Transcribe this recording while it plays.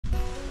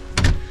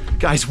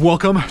Guys,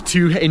 welcome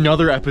to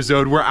another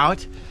episode. We're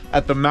out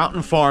at the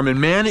mountain farm,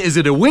 and man, is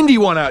it a windy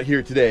one out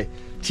here today.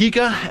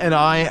 Tikka and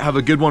I have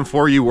a good one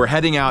for you. We're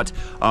heading out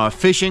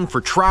fishing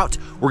for trout.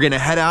 We're gonna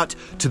head out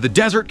to the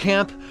desert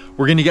camp.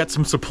 We're gonna get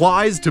some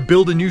supplies to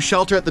build a new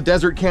shelter at the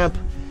desert camp.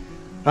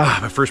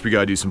 But first we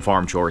gotta do some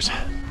farm chores.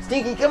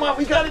 Stinky, come on,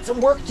 we got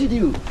some work to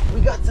do.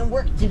 We got some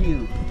work to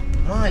do.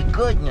 My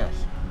goodness.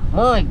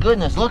 My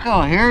goodness, look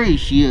how hairy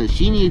she is.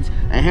 She needs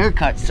a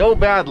haircut so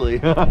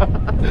badly. All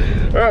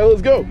right,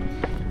 let's go.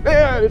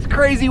 Man, it's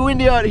crazy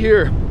windy out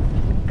here.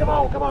 Come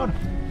on, come on.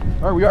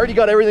 All right, we already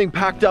got everything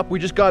packed up. We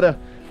just gotta,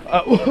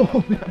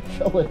 oh man, I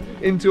fell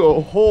into a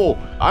hole.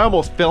 I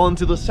almost fell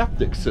into the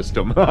septic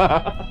system. All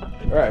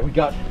right, we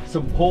got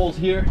some poles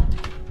here.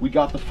 We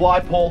got the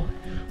fly pole.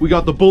 We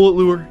got the bullet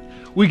lure.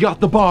 We got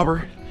the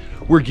bobber.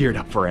 We're geared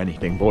up for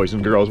anything, boys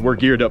and girls. We're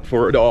geared up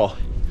for it all.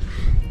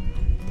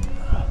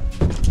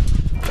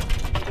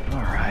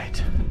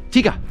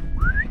 Tikka.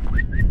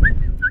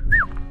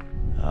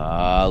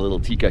 Little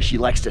Tikka, she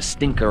likes to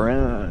stink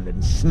around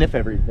and sniff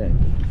everything.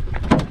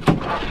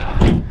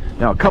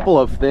 Now, a couple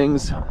of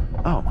things.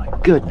 Oh my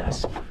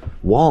goodness.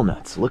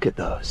 Walnuts, look at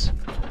those.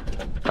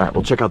 All right,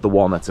 we'll check out the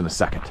walnuts in a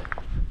second.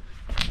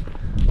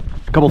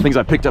 A couple of things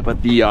I picked up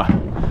at the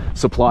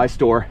supply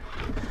store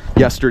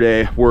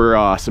yesterday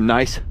were some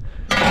nice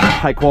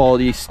high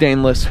quality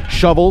stainless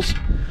shovels.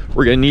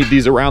 We're gonna need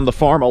these around the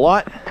farm a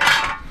lot.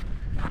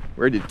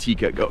 Where did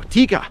Tikka go?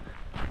 Tikka!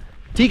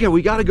 Tikka,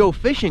 we gotta go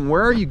fishing.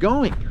 Where are you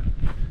going?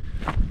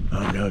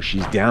 Oh no,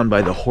 she's down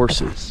by the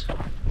horses.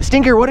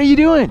 Stinker, what are you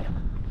doing?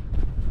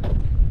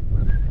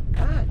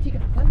 Tikka,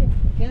 come here.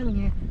 Come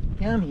here.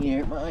 Come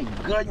here. My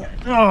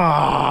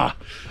goodness.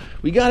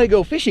 We gotta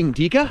go fishing,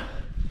 Tikka.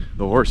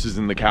 The horses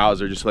and the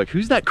cows are just like,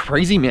 who's that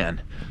crazy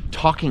man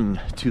talking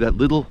to that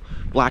little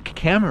black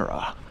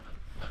camera?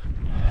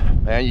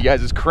 Man, you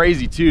guys, it's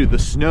crazy too. The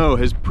snow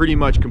has pretty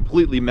much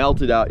completely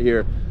melted out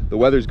here. The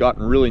weather's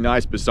gotten really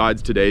nice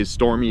besides today's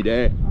stormy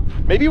day.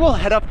 Maybe we'll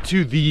head up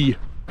to the,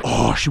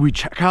 should we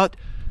check out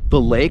the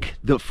lake,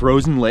 the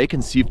frozen lake,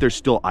 and see if there's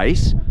still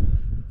ice?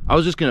 I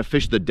was just gonna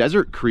fish the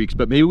desert creeks,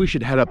 but maybe we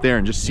should head up there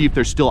and just see if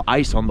there's still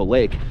ice on the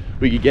lake.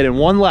 We could get in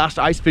one last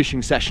ice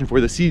fishing session for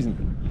the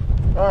season.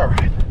 All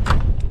right,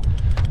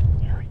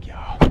 there we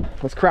go.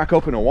 Let's crack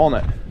open a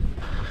walnut.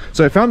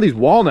 So I found these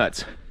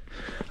walnuts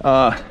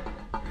down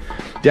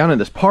in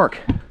this park.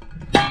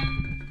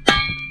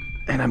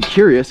 And I'm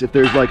curious if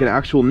there's like an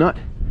actual nut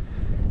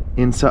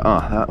inside.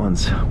 Oh, that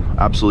one's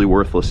absolutely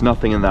worthless.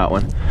 Nothing in that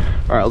one.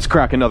 All right, let's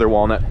crack another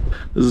walnut.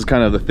 This is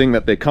kind of the thing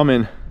that they come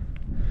in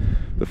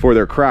before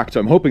they're cracked. So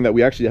I'm hoping that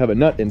we actually have a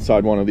nut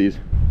inside one of these.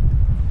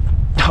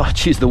 Oh,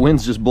 geez, the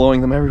wind's just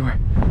blowing them everywhere.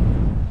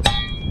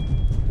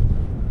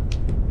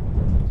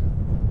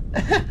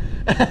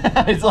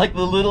 It's like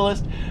the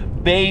littlest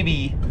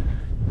baby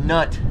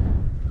nut.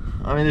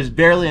 I mean, there's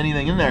barely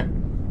anything in there.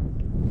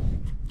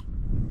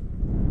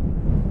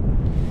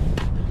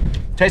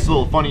 Tastes a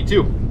little funny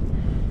too.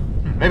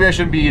 Maybe I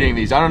shouldn't be eating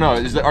these. I don't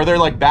know. Are there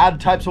like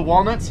bad types of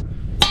walnuts?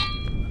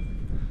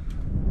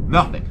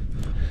 Nothing.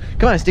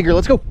 Come on, Stinker,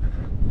 let's go.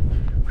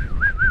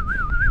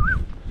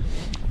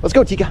 Let's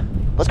go, Tikka.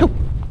 Let's go.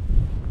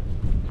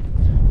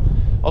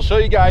 I'll show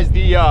you guys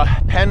the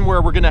pen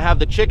where we're gonna have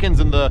the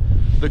chickens and the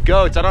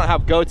goats. I don't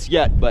have goats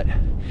yet, but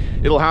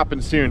it'll happen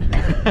soon.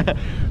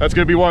 That's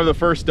gonna be one of the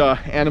first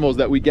animals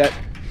that we get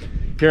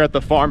here at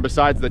the farm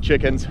besides the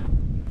chickens.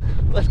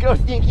 Let's go,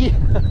 Stinky.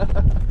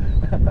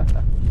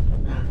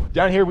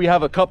 Down here we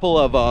have a couple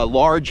of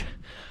large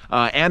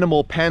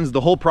animal pens. The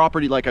whole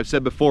property, like I've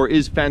said before,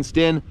 is fenced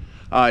in.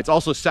 It's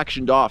also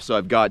sectioned off, so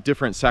I've got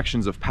different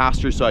sections of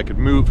pasture so I could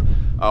move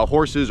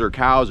horses or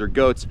cows or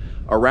goats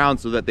around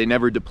so that they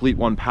never deplete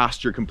one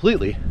pasture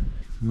completely.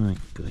 My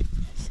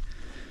goodness.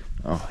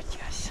 Oh,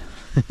 yes.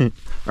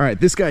 All right,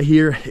 this guy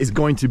here is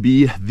going to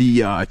be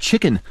the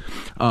chicken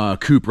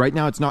coop. Right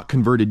now it's not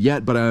converted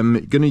yet, but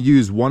I'm gonna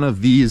use one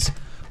of these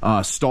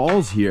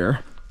stalls here,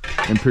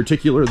 in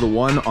particular the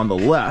one on the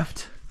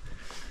left.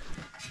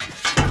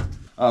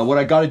 What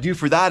I got to do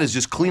for that is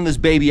just clean this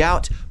baby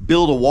out,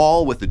 build a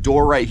wall with the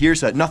door right here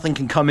so that nothing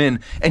can come in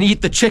and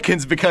eat the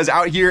chickens, because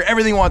out here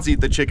everything wants to eat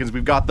the chickens.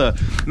 We've got the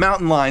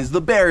mountain lions, the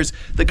bears,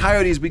 the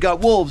coyotes, we got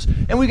wolves,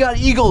 and we got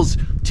eagles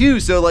too.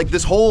 So like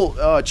this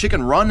whole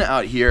chicken run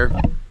out here,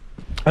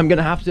 I'm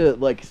gonna have to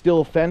like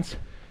still fence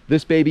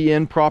this baby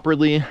in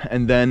properly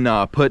and then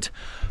put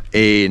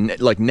a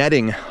like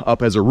netting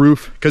up as a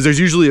roof, because there's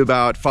usually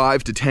about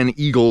 5 to 10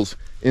 eagles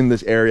in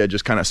this area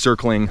just kind of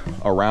circling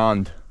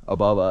around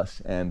above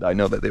us, and I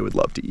know that they would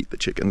love to eat the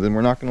chickens, and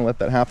we're not going to let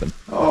that happen.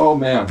 Oh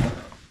man,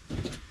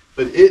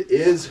 but it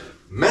is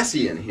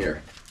messy in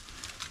here,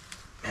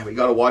 and we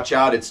got to watch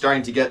out. It's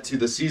starting to get to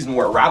the season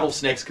where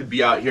rattlesnakes could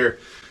be out here,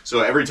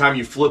 so every time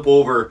you flip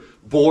over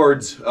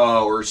boards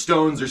or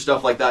stones or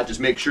stuff like that, just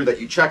make sure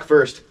that you check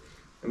first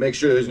and make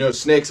sure there's no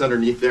snakes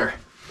underneath there.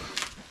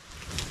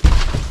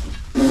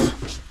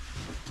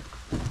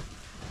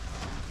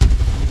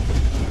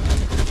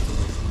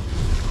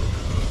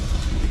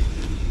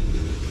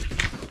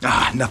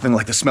 Nothing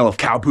like the smell of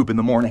cow poop in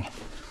the morning.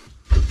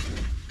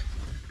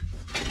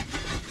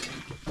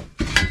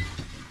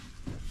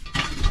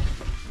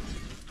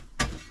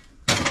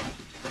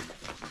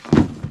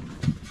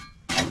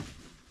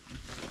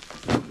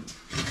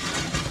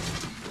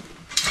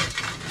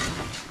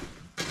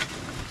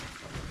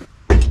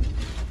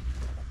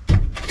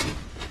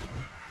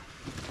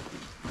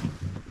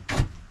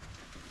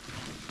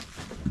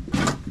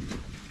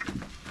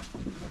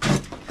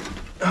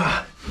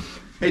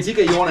 Hey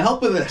Tikka, you want to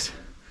help with this?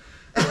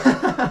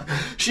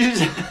 she's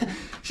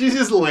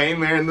just laying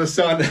there in the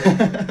sun.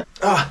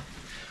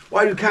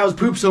 Why do cows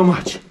poop so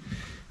much?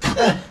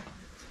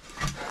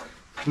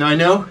 Now I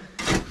know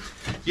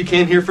you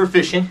came here for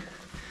fishing,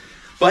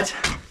 but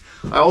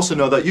I also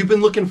know that you've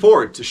been looking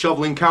forward to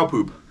shoveling cow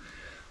poop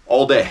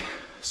all day.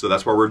 So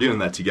that's why we're doing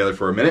that together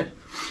for a minute.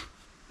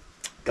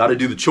 Got to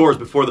do the chores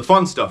before the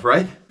fun stuff,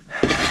 right?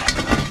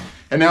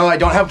 And now I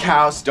don't have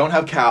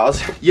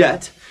cows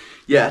yet,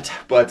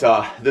 but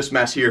this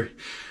mess here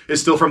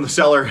is still from the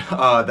seller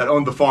that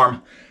owned the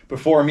farm.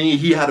 Before me,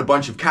 he had a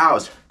bunch of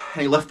cows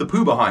and he left the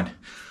poo behind.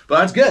 But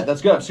that's good,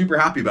 I'm super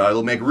happy about it.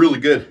 It'll make really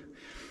good,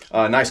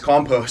 nice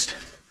compost.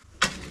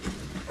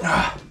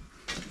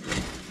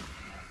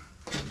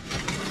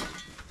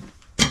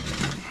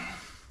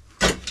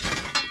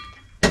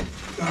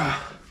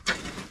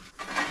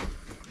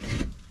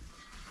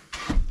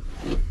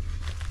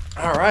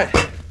 All right.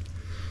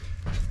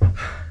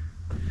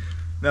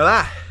 Now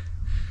that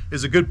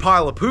is a good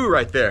pile of poo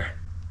right there.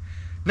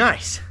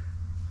 Nice.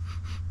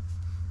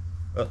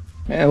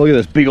 Man, look at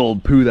this big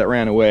old poo that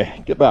ran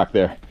away. Get back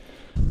there.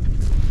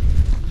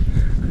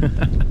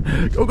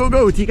 Go, go,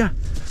 go, Tikka.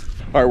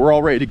 All right, we're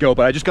all ready to go,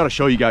 but I just got to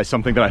show you guys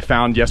something that I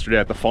found yesterday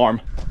at the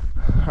farm.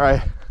 All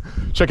right,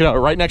 check it out.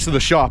 Right next to the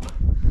shop,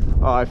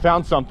 I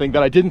found something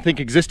that I didn't think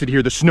existed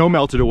here. The snow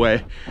melted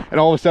away, and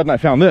all of a sudden I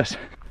found this.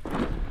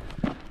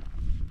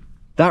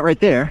 That right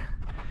there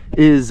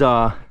is,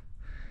 I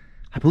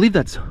believe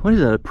that's, what is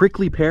that, a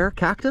prickly pear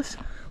cactus?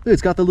 Look,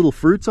 it's got the little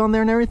fruits on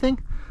there and everything.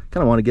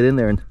 Kind of want to get in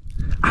there and,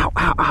 ow,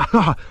 ow,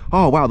 ow.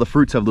 Oh, wow, the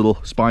fruits have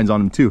little spines on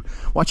them too.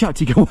 Watch out,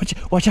 Tikka,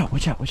 watch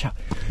out.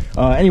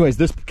 Anyways,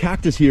 this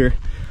cactus here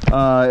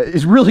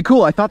is really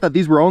cool. I thought that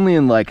these were only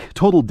in like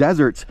total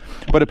deserts,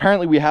 but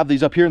apparently we have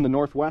these up here in the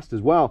Northwest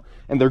as well,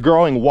 and they're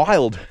growing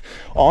wild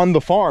on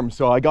the farm.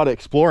 So I got to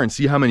explore and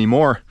see how many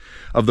more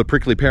of the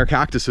prickly pear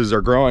cactuses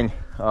are growing.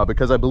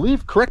 Because I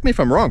believe, correct me if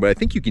I'm wrong, but I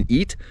think you can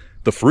eat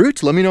the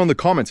fruit. Let me know in the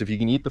comments if you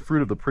can eat the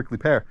fruit of the prickly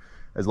pear,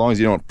 as long as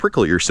you don't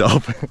prickle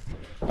yourself.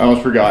 I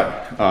almost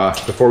forgot,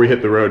 before we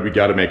hit the road, we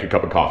got to make a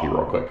cup of coffee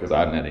real quick, because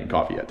I haven't had any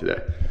coffee yet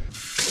today.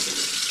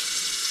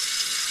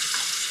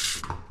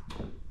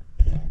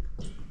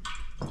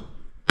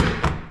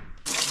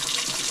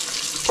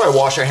 Probably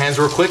wash our hands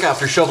real quick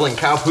after shoveling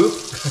cow poop.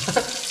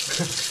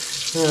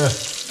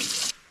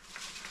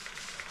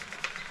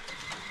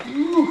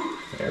 Ooh,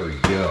 there we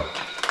go.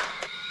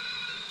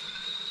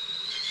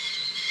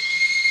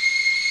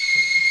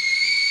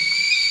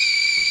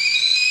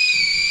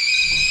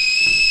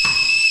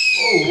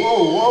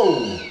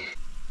 Whoa.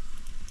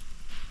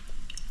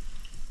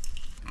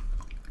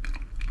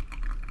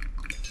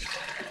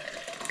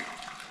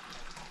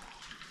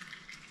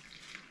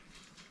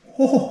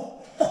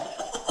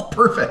 Oh,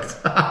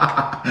 perfect.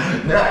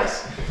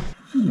 Nice.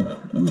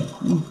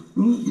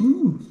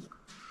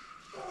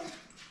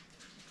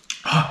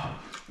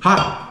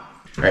 Hot.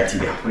 All right,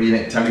 Tikka, what do you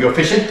think? Time to go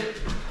fishing?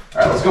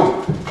 All right, let's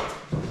go.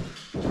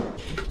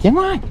 Come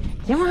on,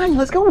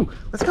 let's go.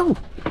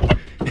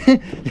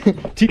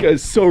 Tikka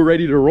is so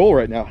ready to roll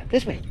right now.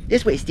 This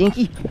way,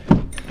 Stinky.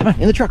 Come on,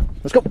 in the truck.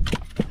 Let's go.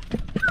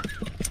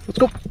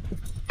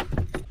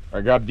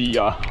 I grabbed the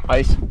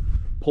ice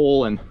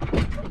pole and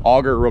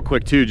auger real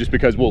quick too, just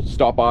because we'll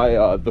stop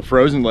by the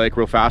frozen lake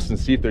real fast and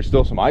see if there's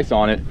still some ice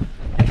on it.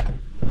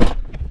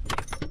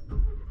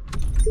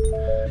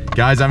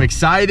 Guys, I'm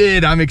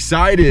excited.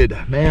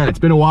 Man, it's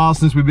been a while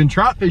since we've been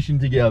trout fishing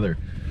together.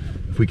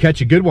 If we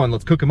catch a good one,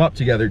 let's cook them up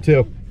together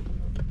too.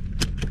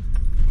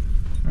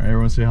 All right,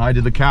 everyone say hi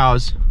to the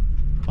cows.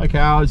 Hi,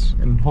 cows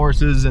and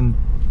horses and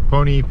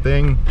pony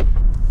thing.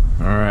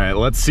 All right,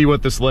 let's see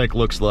what this lake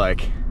looks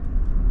like.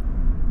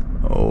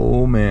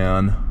 Oh,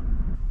 man.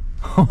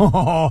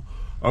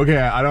 Okay,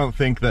 I don't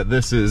think that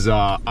this is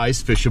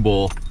ice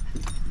fishable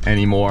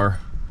anymore.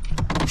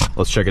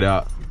 Let's check it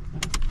out.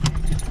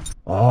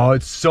 Oh,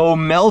 it's so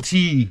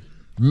melty.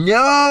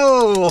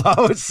 No,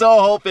 I was so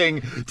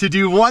hoping to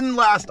do one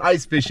last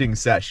ice fishing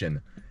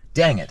session.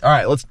 Dang it. All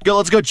right, let's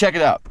go check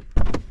it out.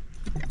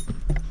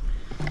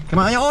 Come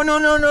on. Oh,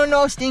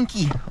 no,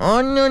 Stinky.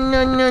 Oh,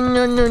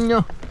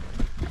 no.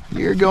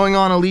 You're going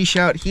on a leash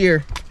out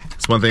here.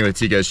 It's one thing with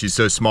Tikka, she's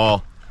so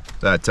small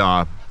that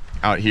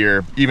out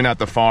here, even at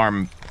the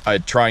farm, I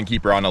try and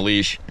keep her on a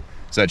leash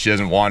so that she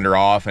doesn't wander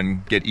off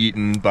and get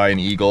eaten by an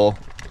eagle.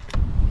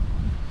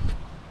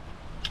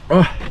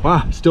 Oh,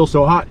 wow, still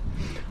so hot.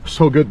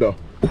 So good though.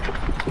 All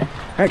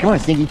right, come on,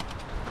 Stinky.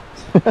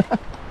 Let's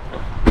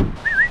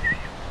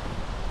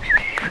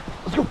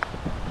go.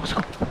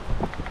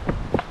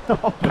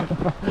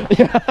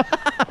 Yeah.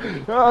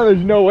 Oh,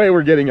 there's no way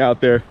we're getting out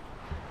there.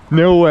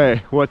 No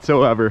way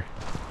whatsoever.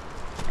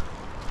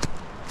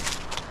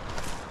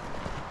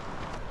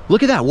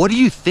 Look at that. What do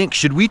you think?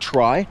 Should we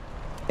try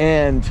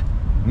and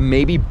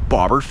maybe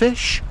bobber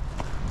fish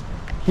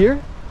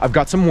here? I've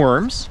got some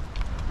worms.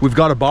 We've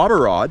got a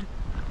bobber rod.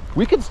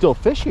 We could still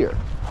fish here.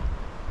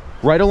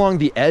 Right along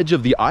the edge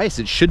of the ice,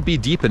 it should be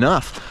deep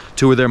enough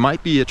to where there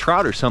might be a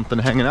trout or something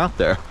hanging out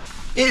there.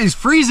 It is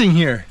freezing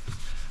here.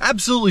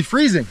 absolutely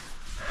freezing.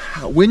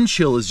 Wind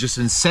chill is just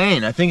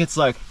insane. I think it's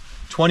like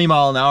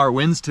 20-mile-an-hour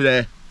winds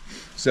today.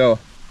 So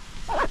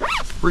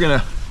we're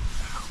gonna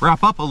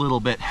wrap up a little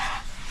bit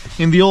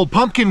in the old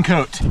pumpkin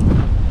coat.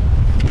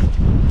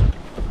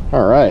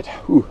 All right.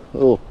 Ooh,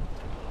 oh,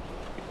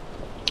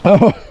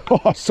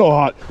 so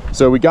hot.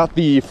 So we got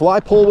the fly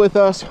pole with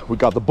us. We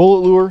got the bullet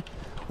lure.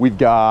 We've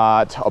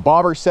got a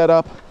bobber set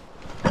up.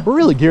 We're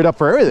really geared up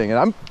for everything, and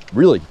I'm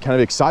really kind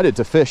of excited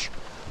to fish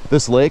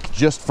this lake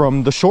just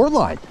from the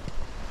shoreline.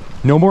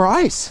 No more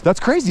ice. That's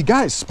crazy,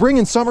 guys. Spring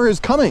and summer is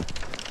coming.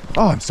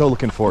 Oh, I'm so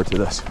looking forward to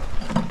this.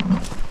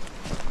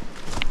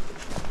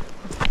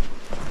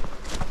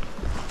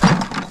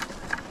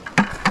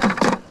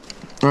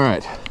 All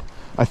right,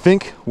 I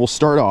think we'll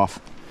start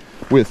off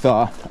with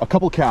a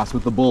couple casts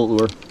with the bullet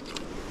lure.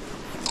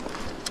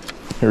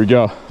 Here we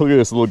go. Look at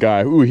this little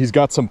guy. Ooh, he's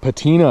got some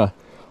patina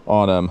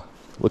on him.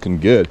 Looking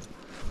good.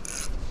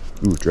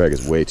 Ooh, drag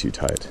is way too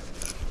tight.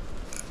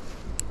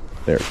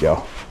 There we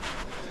go.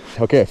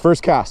 Okay,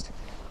 first cast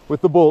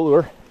with the bullet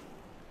lure.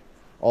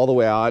 All the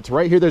way out.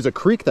 Right here, there's a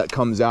creek that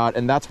comes out,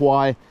 and that's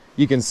why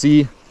you can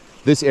see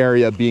this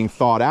area being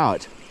thawed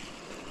out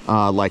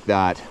like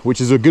that,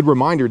 which is a good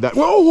reminder that,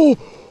 whoa,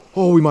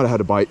 oh, we might have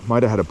had a bite.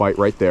 Might have had a bite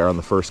right there on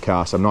the first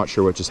cast. I'm not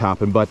sure what just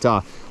happened, but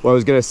what I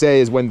was gonna say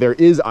is when there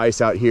is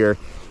ice out here,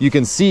 you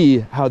can see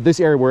how this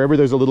area, wherever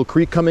there's a little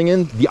creek coming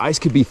in, the ice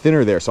could be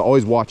thinner there, so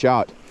always watch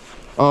out.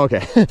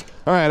 Okay,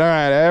 all right,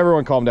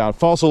 everyone calm down.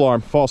 False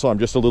alarm,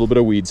 just a little bit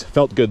of weeds.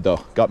 Felt good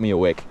though, got me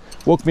awake.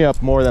 Woke me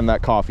up more than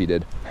that coffee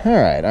did. All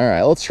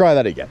right, let's try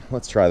that again.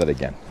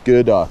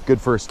 Good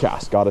first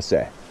cast, gotta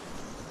say.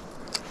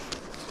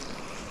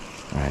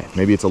 All right,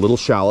 maybe it's a little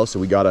shallow, so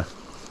we gotta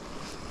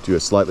do a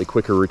slightly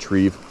quicker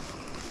retrieve,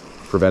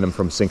 prevent him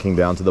from sinking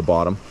down to the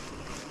bottom.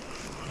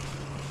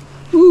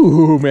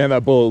 Ooh, man,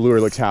 that bullet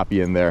lure looks happy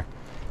in there.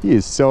 He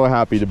is so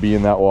happy to be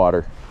in that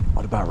water.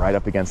 What about right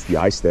up against the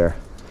ice there?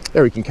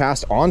 There, we can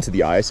cast onto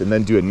the ice and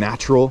then do a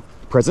natural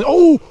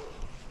presentation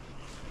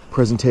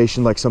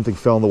like something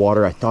fell in the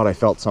water. I thought I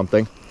felt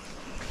something.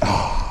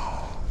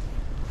 Oh,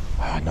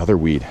 another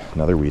weed.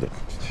 That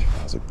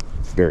was a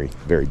very,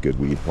 very good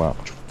weed. Wow,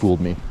 fooled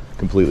me,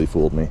 completely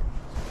fooled me.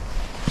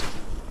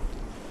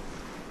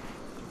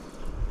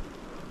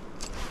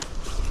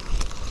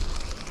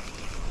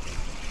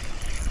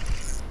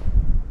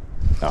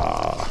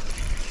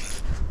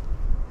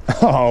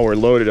 Oh, we're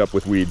loaded up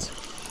with weeds.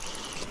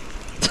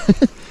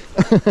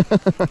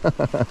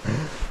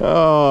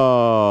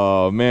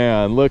 Oh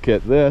man, look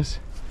at this.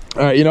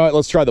 All right, you know what,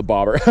 let's try the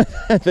bobber.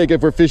 I think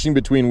if we're fishing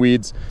between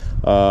weeds,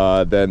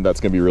 then that's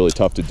gonna be really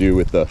tough to do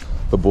with the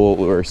bullet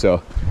lure, so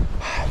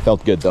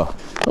felt good though.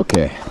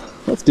 Okay,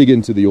 let's dig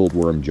into the old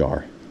worm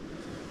jar.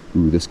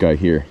 Ooh, this guy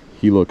here,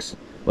 he looks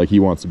like he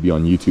wants to be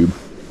on YouTube.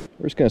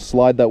 We're just gonna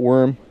slide that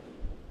worm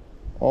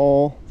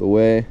all the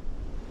way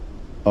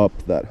up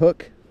that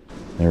hook.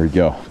 There we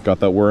go, got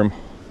that worm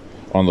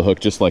on the hook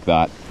just like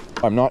that.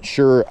 I'm not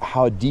sure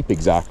how deep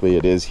exactly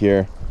it is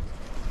here.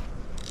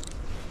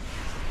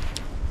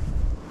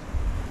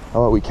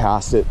 How about we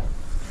cast it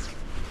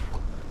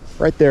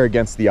right there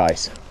against the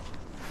ice.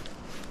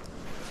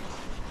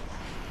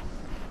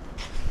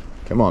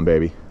 Come on,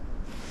 baby.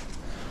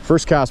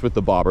 First cast with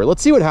the bobber.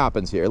 Let's see what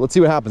happens here.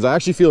 I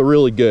actually feel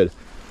really good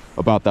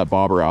about that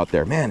bobber out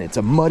there. Man, it's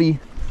a muddy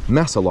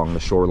mess along the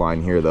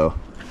shoreline here though.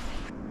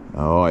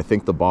 Oh, I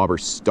think the bobber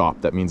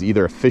stopped. That means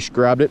either a fish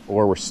grabbed it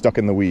or we're stuck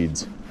in the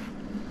weeds.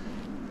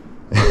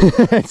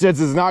 Since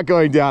it's not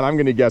going down, I'm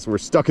gonna guess we're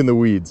stuck in the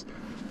weeds.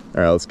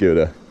 All right, let's give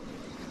it a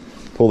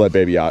pull that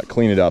baby out,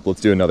 clean it up.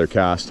 Let's do another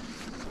cast.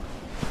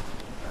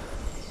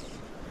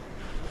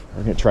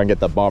 We're gonna try and get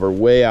that bobber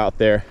way out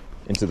there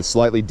into the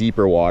slightly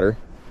deeper water.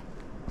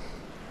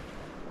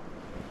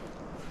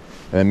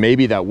 And then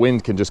maybe that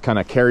wind can just kind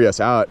of carry us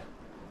out.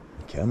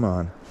 Come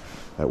on,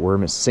 that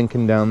worm is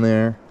sinking down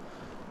there.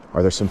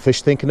 Are there some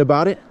fish thinking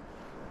about it?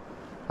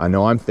 I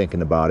know I'm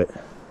thinking about it.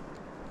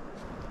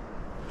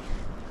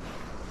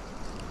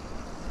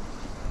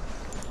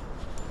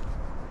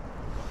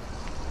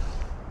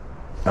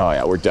 Oh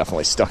yeah, we're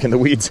definitely stuck in the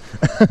weeds.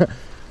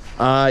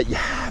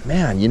 Yeah,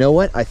 man, you know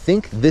what? I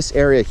think this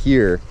area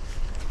here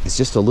is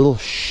just a little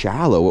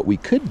shallow. What we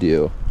could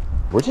do,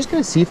 we're just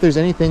gonna see if there's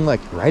anything like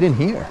right in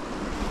here.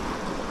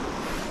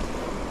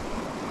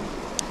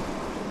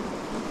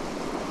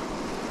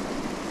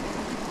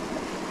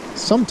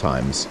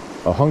 Sometimes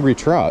a hungry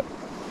trout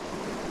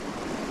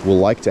will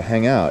like to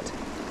hang out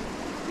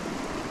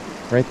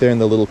right there in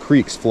the little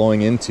creeks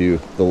flowing into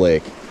the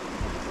lake.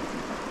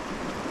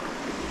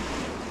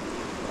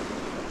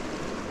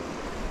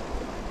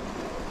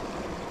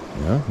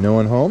 Yeah, no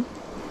one home?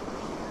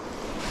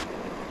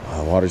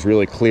 Oh, the water's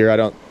really clear. I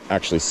don't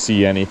actually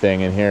see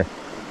anything in here.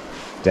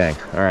 Dang,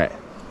 all right.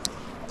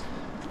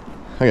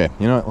 Okay,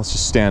 you know what? Let's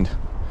just stand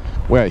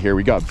way out here.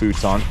 We got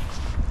boots on.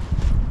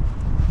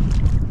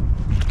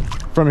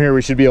 From here,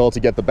 we should be able to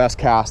get the best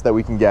cast that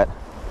we can get.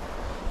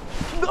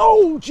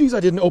 Oh, geez, I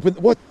didn't open,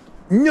 what?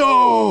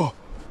 No,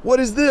 what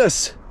is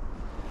this?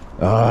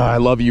 I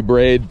love you,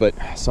 braid, but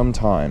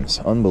sometimes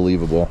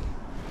unbelievable.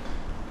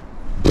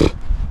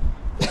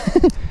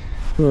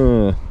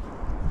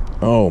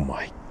 Oh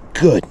my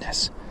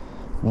goodness.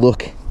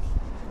 Look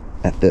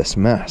at this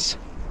mess.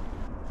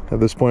 At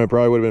this point, it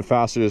probably would have been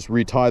faster to just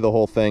retie the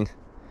whole thing,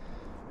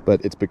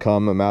 but it's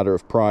become a matter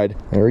of pride.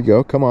 There we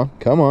go. Come on,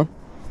 come on.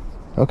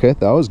 Okay,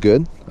 that was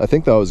good. I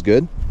think that was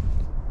good.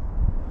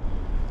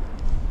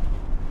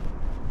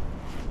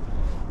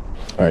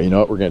 All right, you know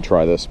what? We're gonna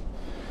try this.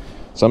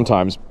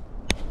 Sometimes,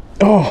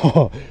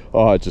 oh,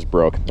 it just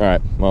broke. All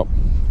right, well,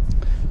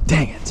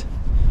 dang it.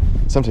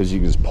 Sometimes you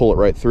can just pull it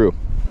right through.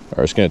 All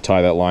right, just gonna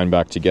tie that line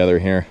back together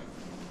here.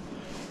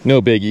 No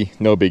biggie,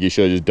 no biggie.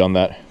 Should have just done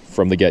that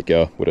from the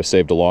get-go. Would have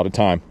saved a lot of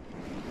time.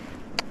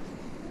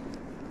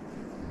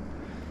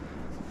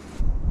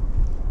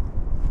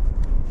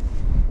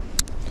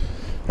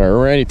 All right,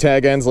 remember any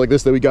tag ends like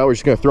this that we got, we're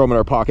just gonna throw them in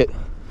our pocket.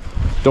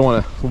 Don't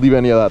wanna leave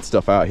any of that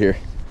stuff out here.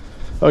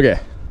 Okay,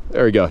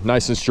 there we go,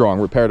 nice and strong,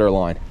 repaired our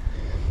line.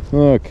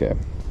 Okay,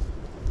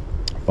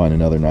 find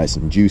another nice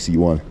and juicy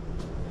one.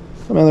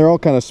 I mean, they're all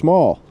kind of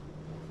small.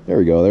 There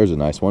we go, there's a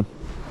nice one.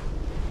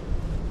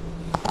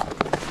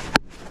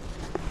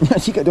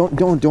 Tikka,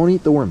 don't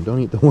eat the worm, don't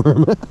eat the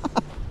worm.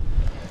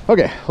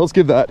 Okay, let's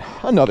give that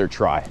another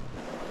try.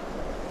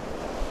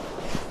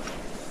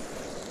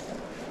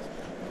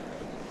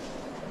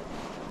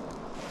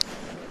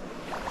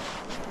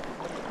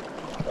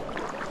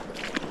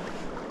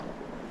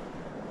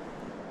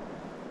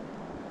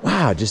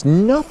 Wow, just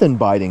nothing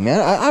biting, man.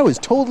 I was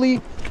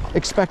totally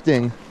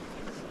expecting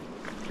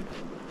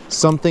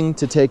something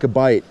to take a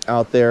bite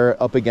out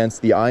there up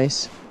against the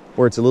ice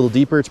where it's a little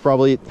deeper. It's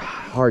probably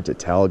hard to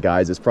tell,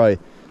 guys. It's probably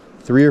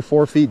 3 or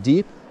 4 feet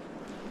deep.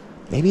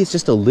 Maybe it's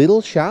just a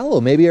little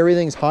shallow. Maybe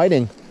everything's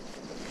hiding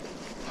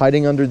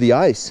under the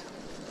ice.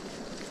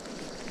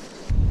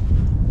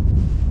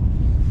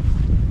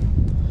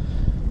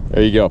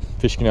 There you go.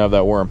 Fish can have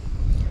that worm.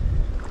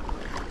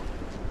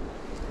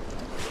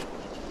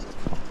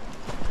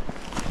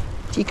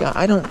 Tikka,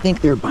 I don't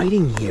think they're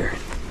biting here.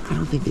 I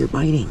don't think they're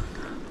biting.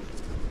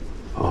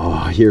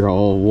 Oh, you're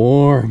all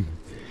warm.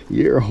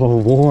 You're all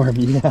warm,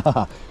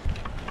 yeah.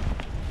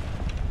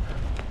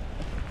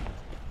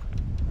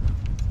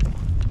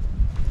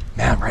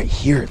 Man, right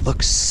here, it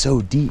looks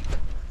so deep.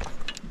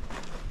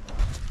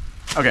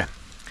 Okay,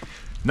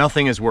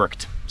 nothing has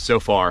worked so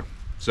far.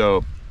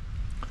 So,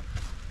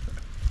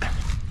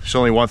 there's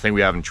only one thing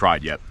we haven't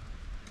tried yet.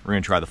 We're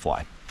gonna try the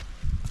fly.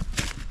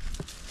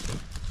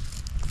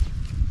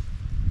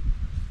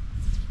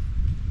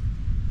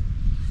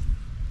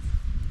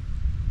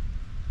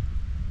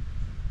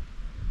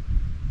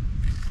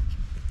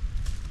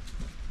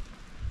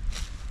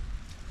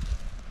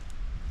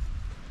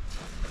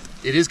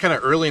 It is kind of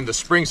early in the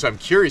spring, so I'm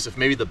curious if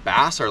maybe the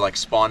bass are like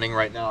spawning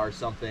right now or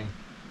something.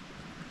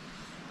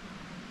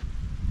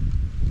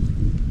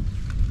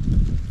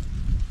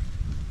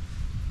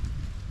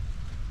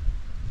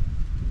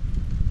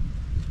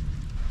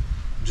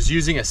 I'm just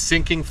using a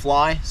sinking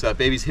fly, so that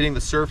baby's hitting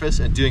the surface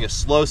and doing a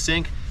slow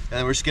sink, and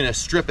then we're just gonna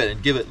strip it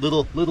and give it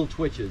little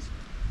twitches.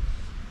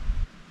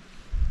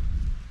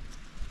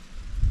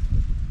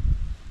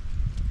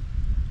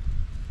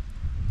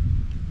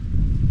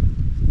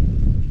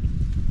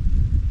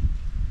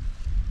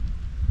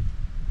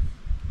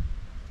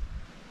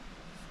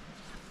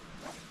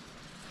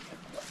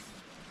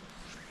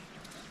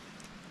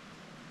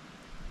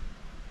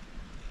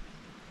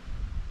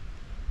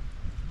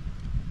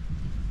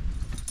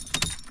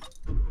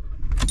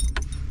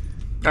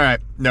 All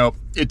right, no,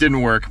 it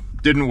didn't work.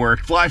 Didn't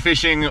work. Fly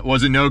fishing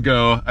was a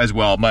no-go as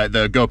well.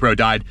 The GoPro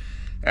died.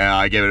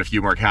 I gave it a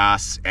few more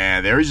casts,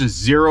 and there is just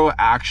zero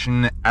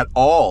action at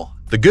all.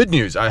 The good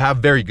news, I have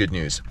very good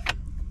news.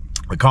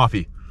 The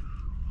coffee.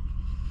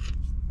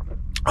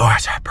 Oh,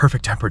 it's at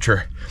perfect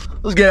temperature.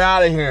 Let's get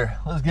out of here.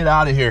 Let's get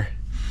out of here.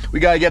 We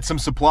gotta get some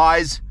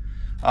supplies,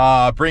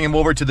 bring them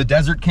over to the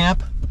desert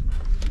camp,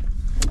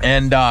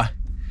 and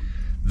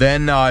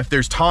then if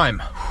there's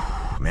time,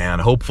 man,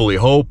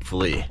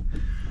 hopefully,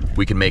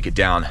 we can make it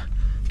down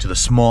to the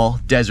small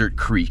desert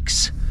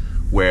creeks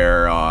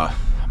where, oh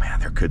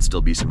man, there could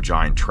still be some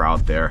giant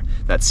trout there.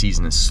 That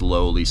season is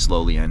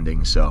slowly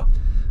ending, so,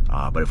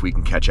 but if we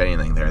can catch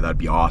anything there, that'd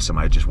be awesome.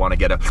 I just want to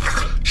get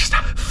just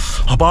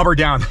a bobber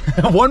down.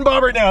 One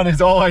bobber down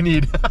is all I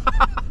need.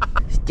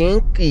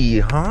 Stinky,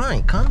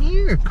 hi, come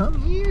here.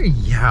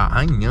 Yeah,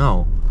 I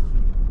know.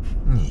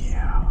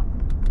 Yeah.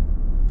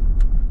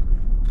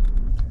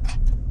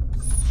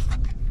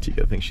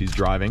 Tikka thinks she's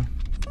driving.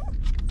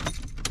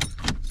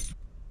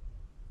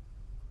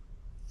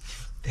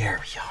 There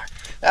we are.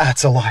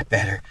 That's a lot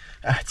better.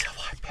 That's a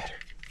lot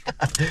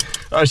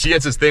better. She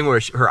gets this thing where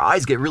her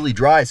eyes get really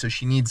dry, so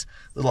she needs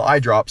little eye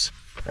drops.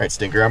 All right,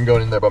 Stinker, I'm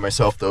going in there by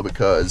myself, though,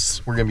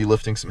 because we're going to be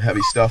lifting some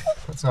heavy stuff.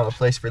 That's not a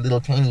place for little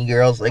tiny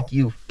girls like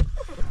you.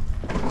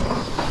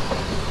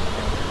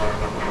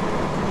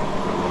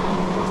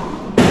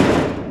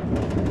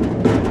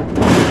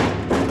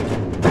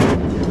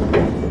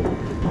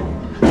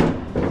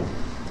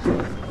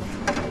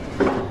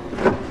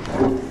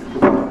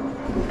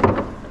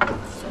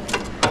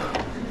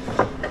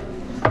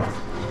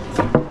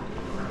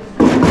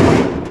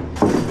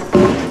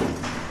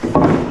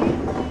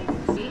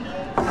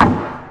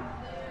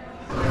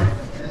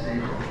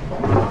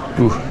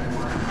 Ooh.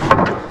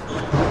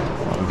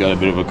 Got a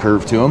bit of a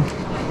curve to him.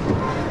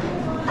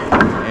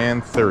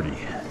 And 30.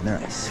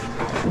 Nice.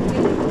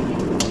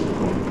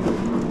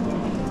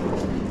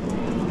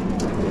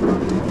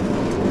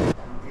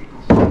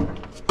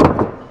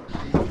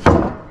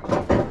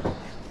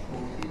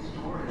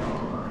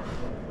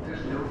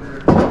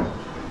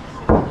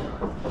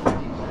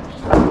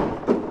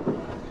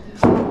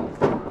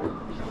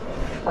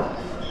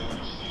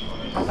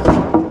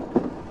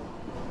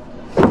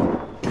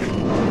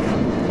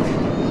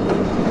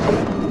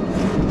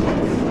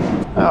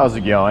 How's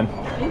it going?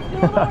 It's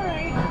going all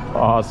right.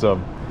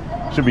 Awesome.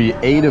 Should be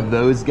 8 of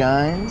those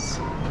guys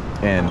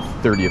and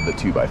 30 of the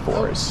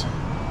 2x4s.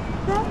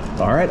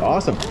 All right,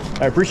 awesome.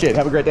 I appreciate it.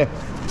 Have a great day.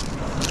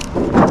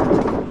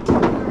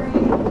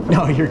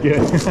 No, you're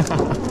good.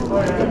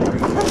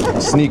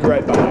 Sneak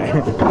right by.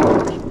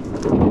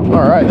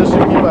 All right, this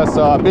should keep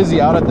us busy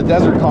out at the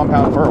desert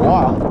compound for a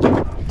while.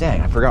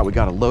 Dang, I forgot we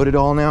got to load it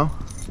all now.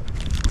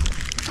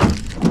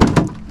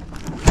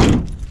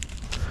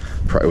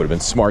 Probably would have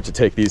been smart to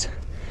take these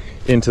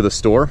into the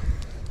store.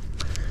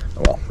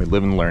 Oh, well, we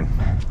live and learn.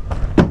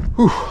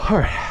 Whew, all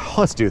right,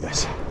 let's do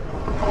this.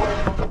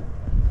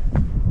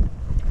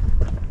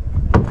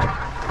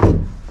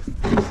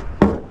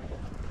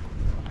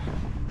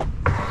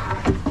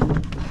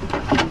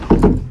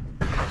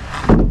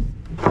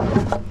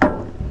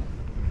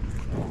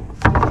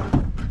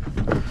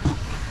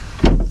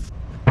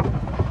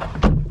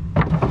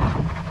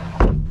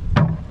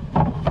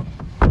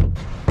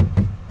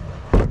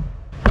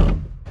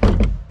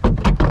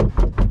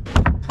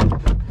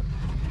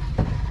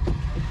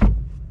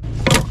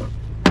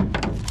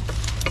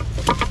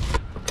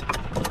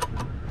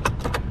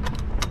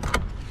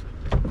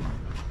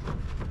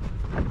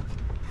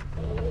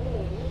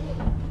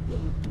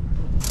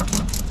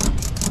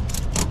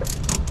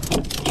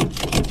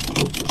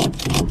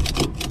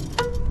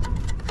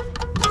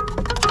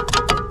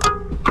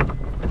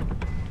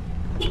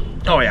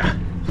 Oh yeah.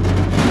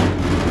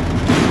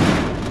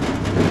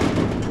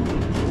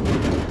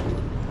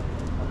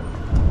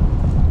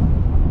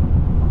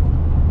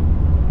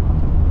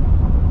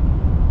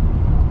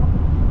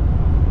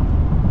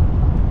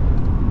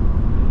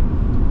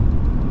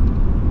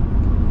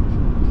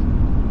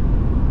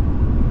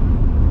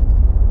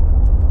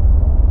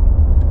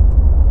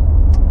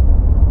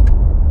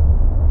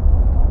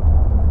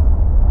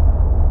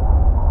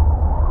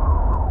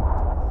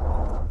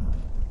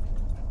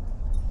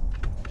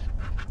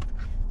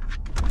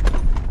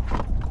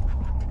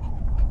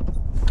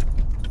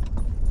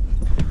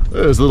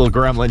 This little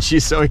gremlin,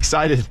 she's so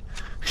excited.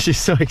 She's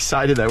so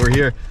excited that we're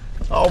here.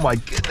 Oh my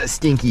goodness,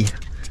 Stinky.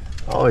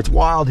 Oh, it's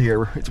wild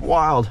here. It's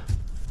wild.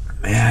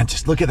 Man,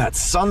 just look at that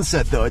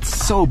sunset though. It's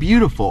so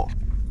beautiful.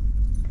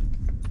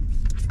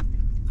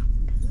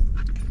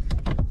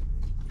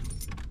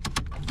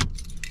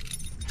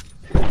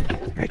 All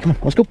right, come on,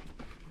 let's go.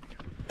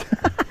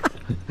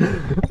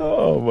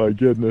 Oh my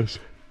goodness.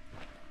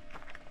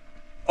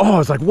 Oh, I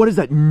was like, what is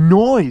that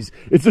noise?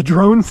 It's a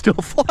drone still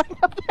flying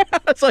up there.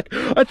 It's like,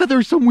 I thought there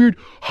was some weird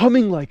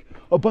humming, like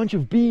a bunch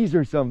of bees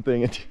or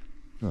something.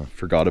 Oh,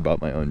 forgot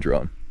about my own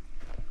drone.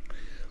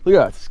 Look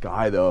at that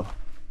sky though.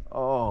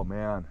 Oh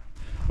man.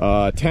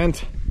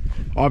 Tent,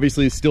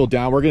 obviously is still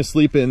down. We're gonna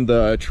sleep in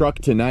the truck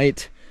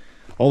tonight.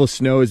 All the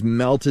snow is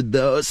melted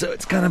though, so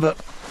it's kind of a,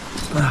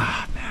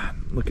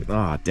 man, look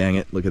at, dang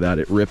it. Look at that,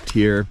 it ripped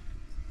here.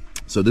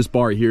 So this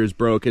bar here is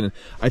broken.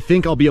 I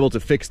think I'll be able to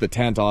fix the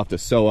tent. I'll have to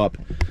sew up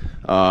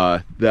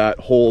that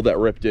hole that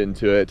ripped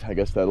into it. I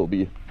guess that'll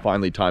be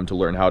finally time to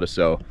learn how to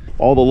sew.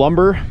 All the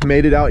lumber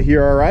made it out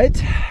here all right.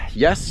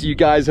 Yes, you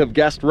guys have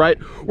guessed right.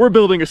 We're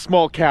building a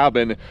small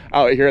cabin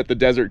out here at the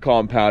desert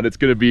compound. It's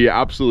gonna be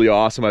absolutely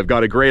awesome. I've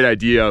got a great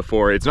idea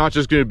for it. It's not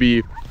just gonna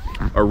be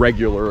a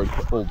regular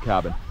old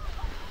cabin.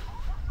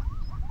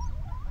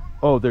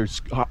 Oh,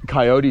 there's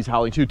coyotes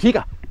howling too.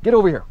 Tikka, get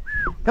over here.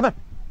 Come on.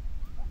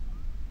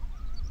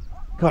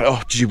 God,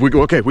 oh, gee,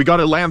 okay, we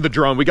gotta land the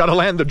drone. We gotta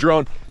land the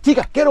drone.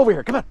 Tikka, get over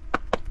here, come on.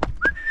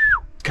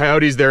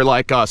 Coyotes, they're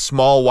like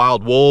small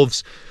wild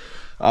wolves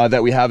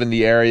that we have in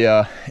the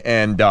area,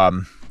 and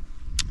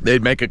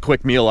they'd make a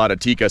quick meal out of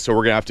Tikka, so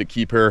we're gonna have to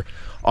keep her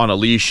on a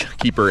leash,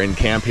 keep her in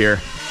camp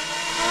here.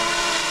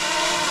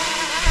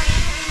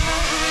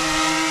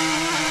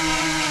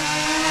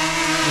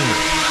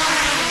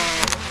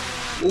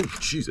 Oh,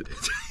 jeez, it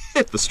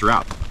hit the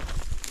strap.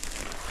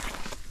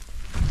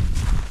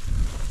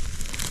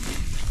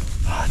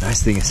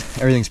 Nice thing is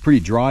everything's pretty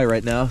dry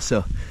right now,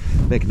 so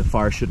making the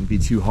fire shouldn't be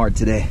too hard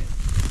today.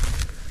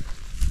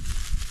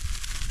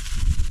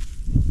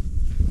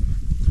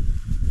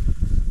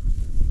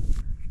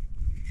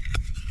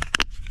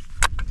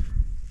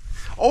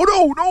 Oh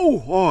no,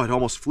 no! Oh, it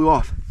almost flew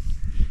off.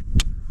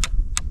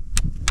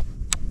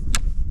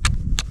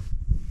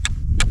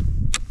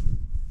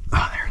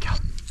 Oh, there we go.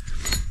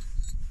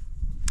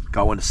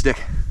 Got one to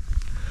stick.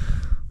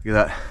 Look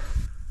at that.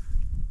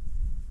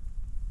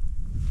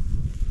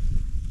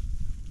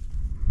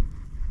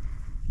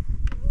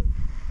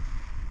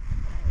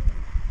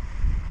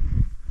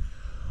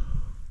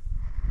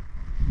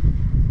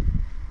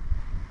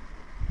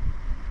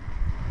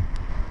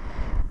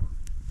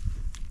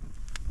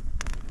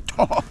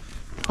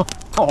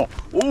 Oh,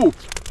 ooh.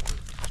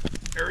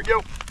 There we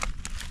go.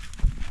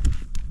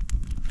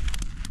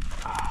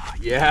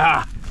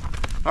 Yeah.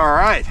 All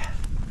right.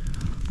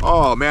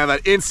 Oh man,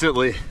 that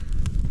instantly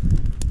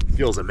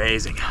feels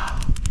amazing.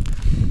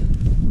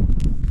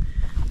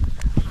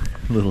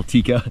 Little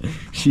Tikka,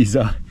 she's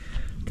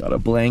got a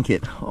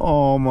blanket.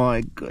 Oh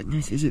my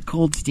goodness, is it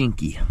cold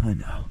stinky? I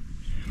know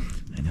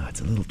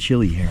it's a little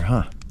chilly here,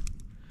 huh?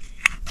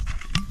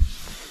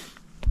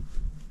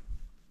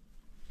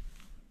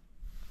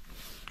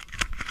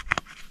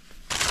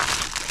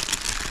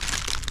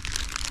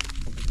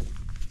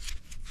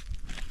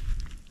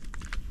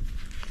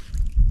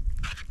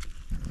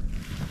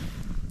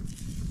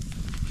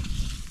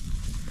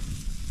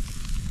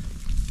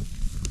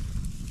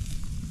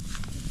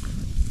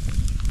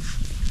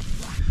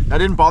 I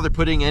didn't bother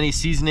putting any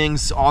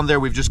seasonings on there.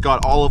 We've just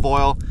got olive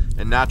oil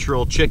and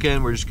natural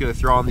chicken. We're just gonna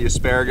throw on the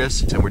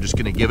asparagus and we're just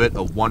gonna give it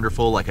a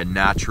wonderful, like a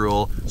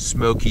natural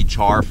smoky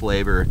char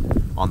flavor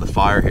on the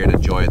fire here and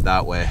enjoy it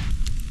that way.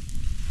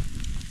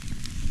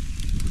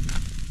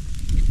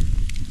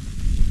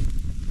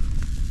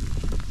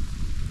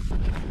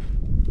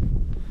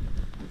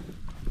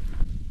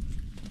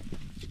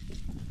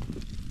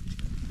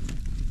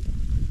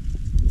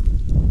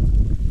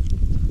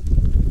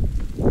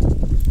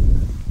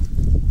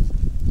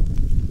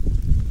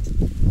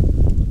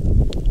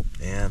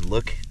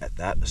 Look at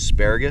that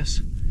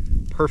asparagus,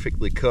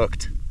 perfectly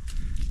cooked.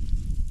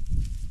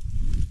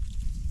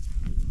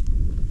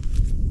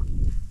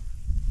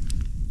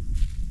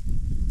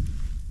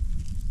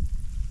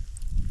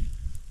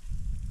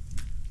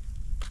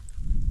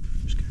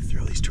 Just gonna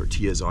throw these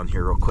tortillas on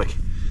here real quick.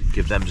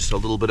 Give them just a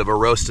little bit of a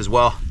roast as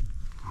well.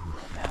 Ooh,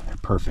 man, they're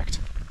perfect.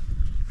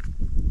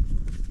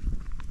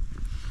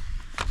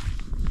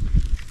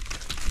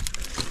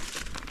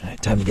 All right,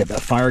 time to get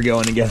that fire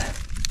going again.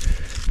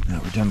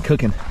 Now we're done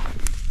cooking.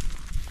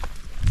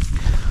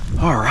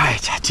 All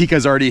right,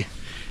 Tikka's already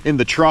in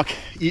the truck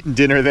eating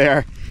dinner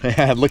there.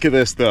 And look at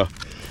this though.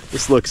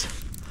 This looks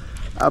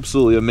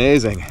absolutely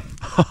amazing.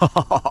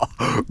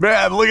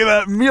 Man, look at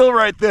that meal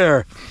right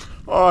there.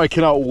 Oh, I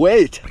cannot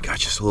wait. I got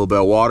just a little bit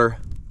of water.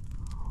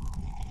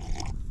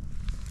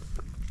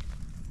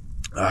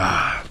 All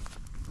right,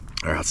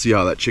 let's see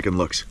how that chicken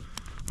looks.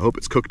 I hope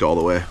it's cooked all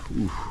the way.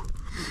 Ooh.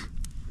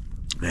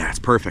 Man, it's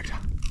perfect.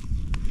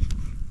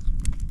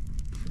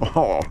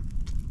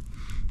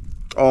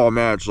 Oh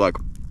man, it's like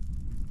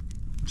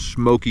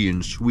smoky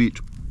and sweet.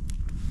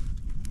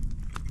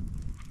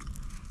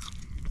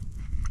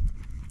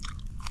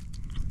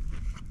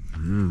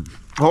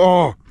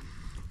 Oh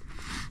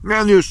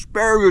man, the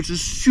asparagus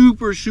is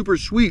super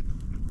sweet.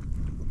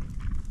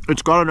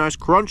 It's got a nice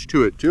crunch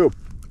to it too.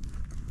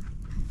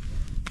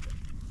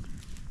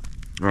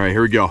 All right,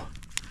 here we go.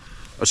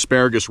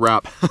 Asparagus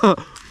wrap.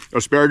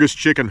 Asparagus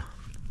chicken.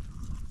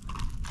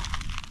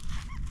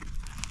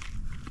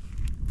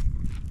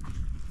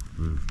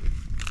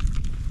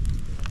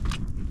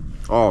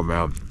 Oh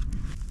man.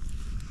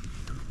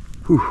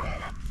 Whew.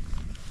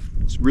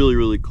 It's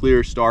really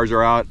clear. Stars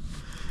are out.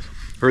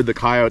 Heard the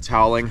coyotes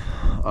howling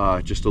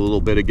just a little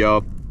bit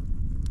ago.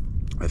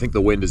 I think the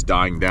wind is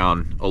dying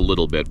down a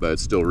little bit, but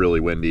it's still really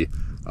windy,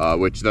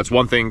 which that's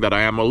one thing that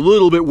I am a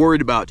little bit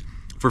worried about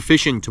for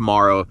fishing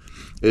tomorrow,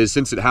 is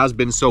since it has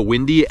been so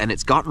windy and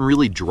it's gotten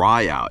really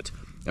dry out.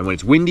 And when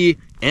it's windy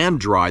and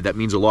dry, that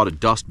means a lot of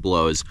dust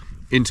blows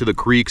into the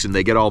creeks and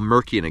they get all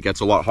murky and it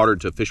gets a lot harder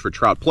to fish for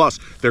trout. Plus,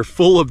 they're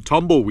full of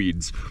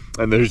tumbleweeds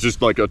and there's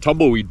just like a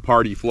tumbleweed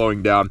party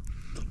flowing down.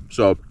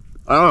 So,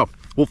 I don't know.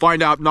 We'll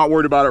find out. Not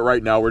worried about it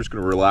right now. We're just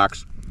gonna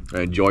relax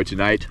and enjoy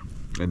tonight.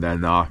 And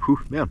then,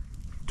 man,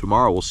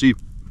 tomorrow we'll see.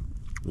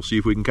 We'll see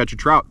if we can catch a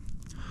trout.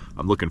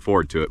 I'm looking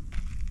forward to it.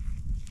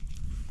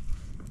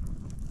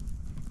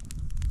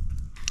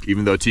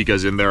 Even though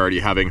Tikka's in there already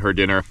having her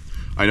dinner,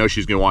 I know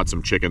she's gonna want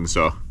some chicken,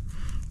 so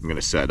I'm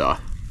gonna set a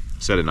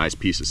nice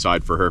piece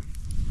aside for her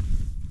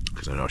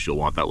because I know she'll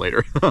want that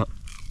later.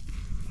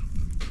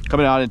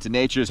 Coming out into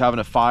nature, just having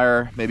a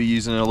fire, maybe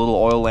using a little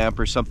oil lamp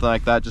or something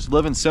like that. Just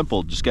living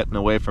simple, just getting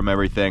away from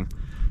everything.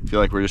 I feel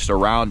like we're just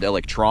around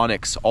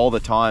electronics all the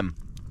time.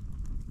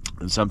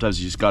 And sometimes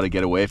you just got to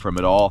get away from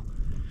it all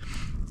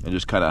and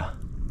just kind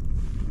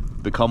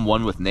of become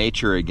one with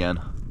nature again.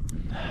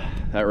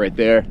 That right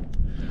there,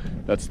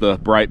 that's the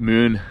bright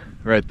moon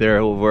right there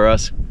over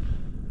us.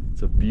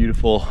 It's a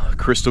beautiful,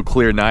 crystal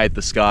clear night.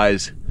 The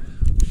sky's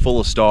full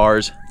of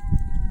stars.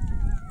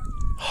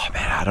 Oh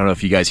man, I don't know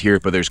if you guys hear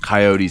it, but there's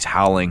coyotes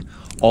howling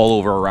all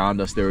over around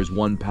us. There is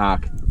one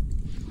pack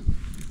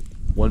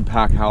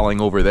howling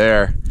over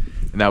there.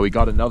 And now we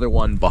got another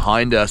one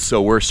behind us,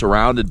 so we're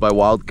surrounded by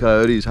wild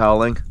coyotes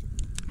howling.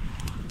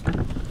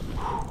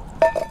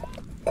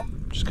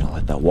 Just gonna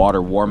let that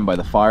water warm by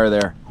the fire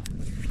there.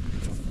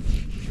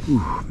 Whew,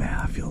 man,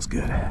 that feels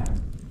good.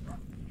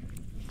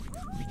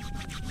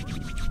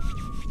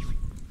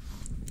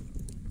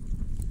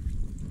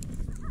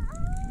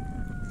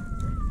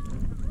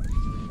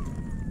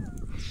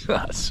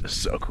 That's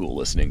just so cool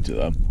listening to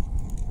them.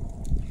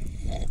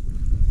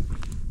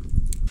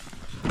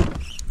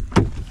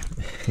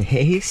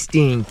 Hey,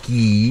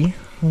 Stinky.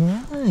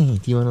 Hi.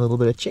 Do you want a little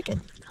bit of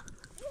chicken?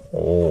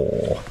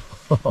 Oh.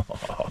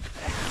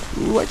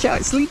 Watch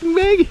out, sleeping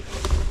bag.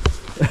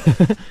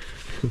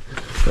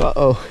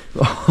 Uh-oh.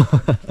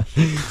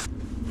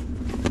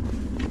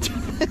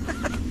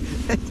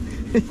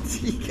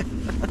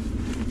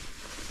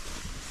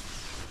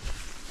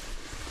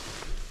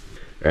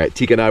 All right,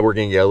 Tikka and I, we're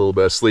gonna get a little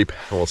bit of sleep,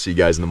 and we'll see you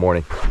guys in the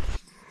morning.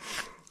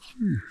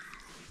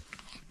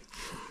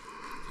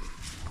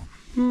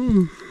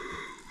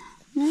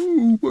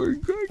 Oh my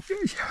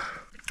goodness.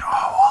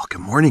 Oh, well,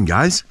 good morning,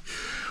 guys.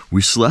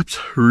 We slept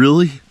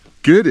really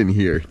good in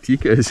here.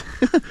 Tikka is,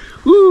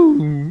 woo,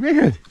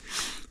 man.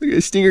 Look at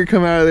the stinger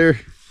come out of there.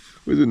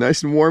 Was it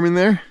nice and warm in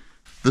there?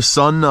 The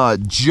sun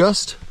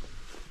just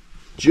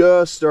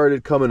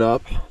started coming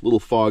up. A little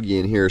foggy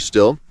in here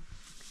still.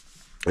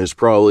 It's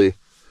probably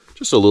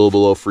just a little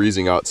below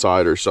freezing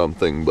outside or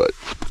something, but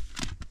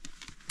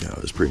yeah,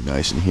 it was pretty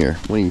nice in here.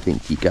 What do you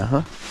think, Tikka,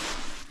 huh?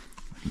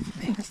 What do you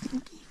think,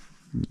 Stinky?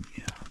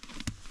 Yeah.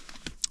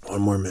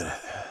 One more minute.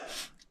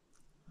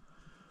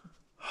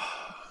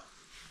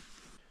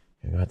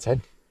 You wanna go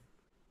outside?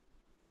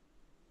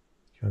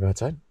 You wanna go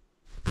outside?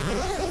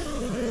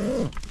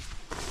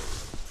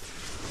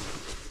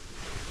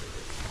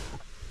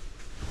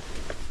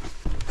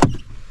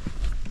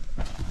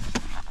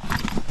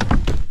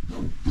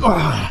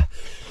 Oh.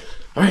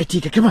 All right,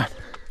 Tikka, come on.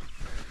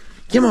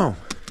 Come on.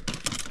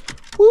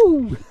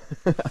 Woo!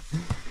 Look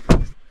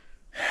at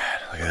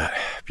that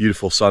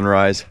beautiful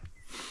sunrise.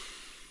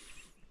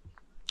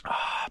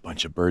 A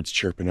bunch of birds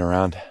chirping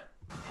around.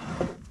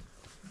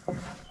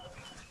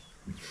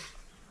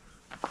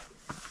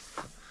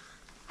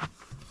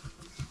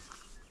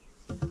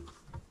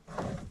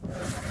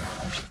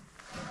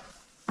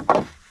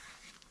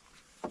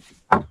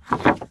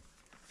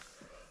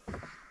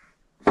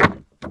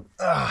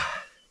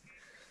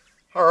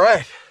 All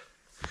right,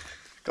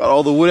 got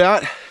all the wood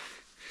out.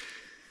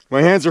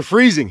 My hands are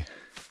freezing.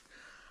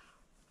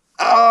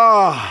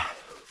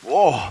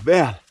 Oh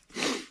man.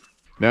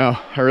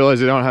 Now, I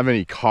realize I don't have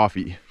any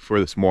coffee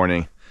for this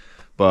morning,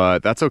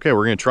 but that's okay.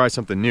 We're gonna try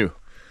something new.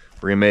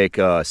 We're gonna make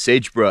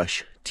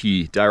sagebrush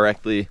tea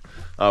directly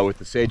with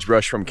the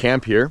sagebrush from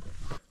camp here.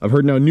 I've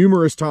heard now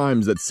numerous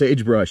times that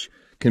sagebrush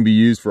can be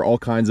used for all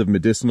kinds of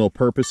medicinal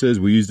purposes.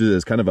 We used it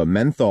as kind of a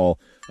menthol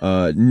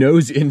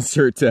nose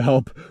insert to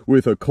help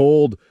with a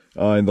cold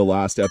in the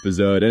last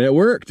episode, and it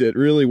worked. It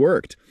really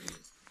worked.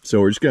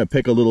 So we're just gonna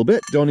pick a little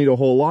bit. Don't need a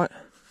whole lot.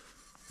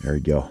 There we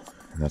go.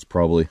 And that's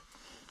probably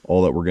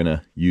all that we're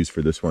gonna use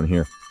for this one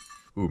here.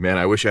 Ooh, man,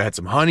 I wish I had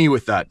some honey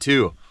with that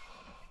too.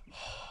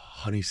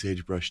 Honey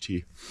sagebrush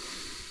tea.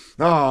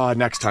 Ah,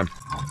 next time.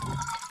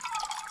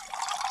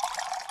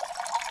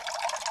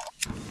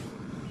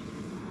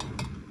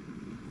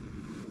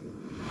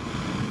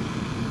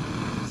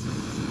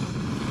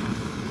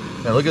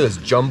 Now look at this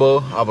jumbo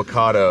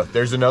avocado.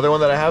 There's another one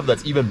that I have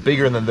that's even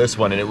bigger than this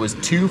one, and it was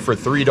 2 for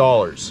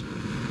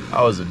 $3.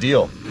 That was a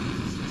deal.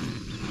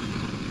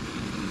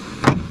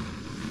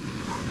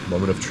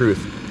 Moment of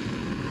truth.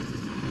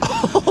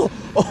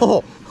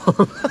 Oh.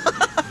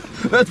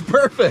 That's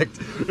perfect.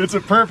 It's a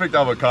perfect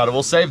avocado.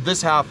 We'll save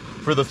this half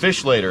for the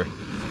fish later.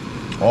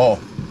 Oh,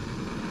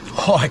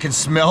 I can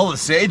smell the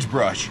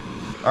sagebrush.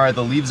 All right,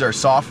 the leaves are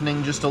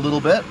softening just a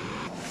little bit.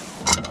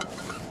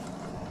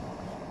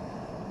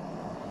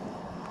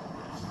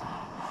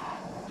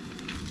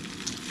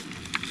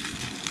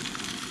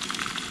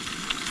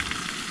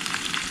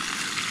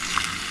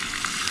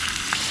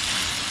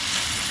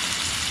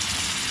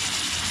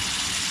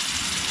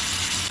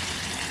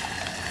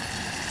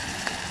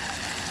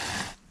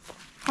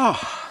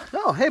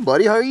 Oh, hey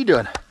buddy, how are you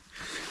doing?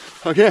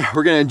 Okay,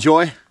 we're gonna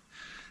enjoy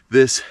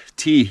this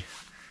tea.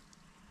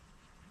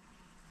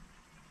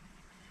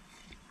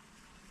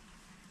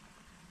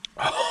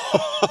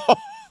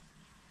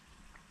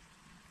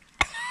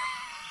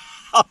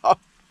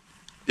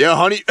 Yeah,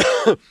 honey,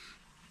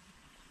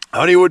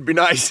 honey would be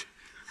nice.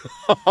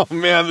 Oh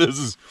man, this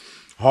is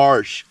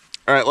harsh.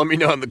 All right, let me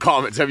know in the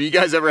comments. Have you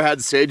guys ever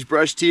had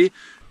sagebrush tea?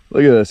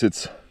 Look at this,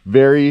 it's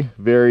very,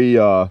 very,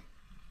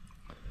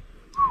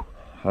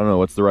 I don't know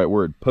what's the right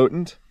word,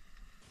 potent?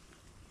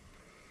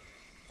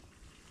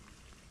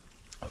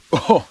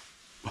 Oh.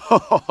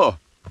 All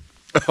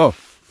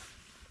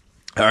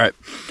right,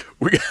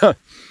 we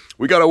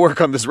got to work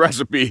on this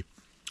recipe.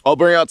 I'll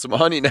bring out some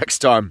honey next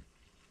time.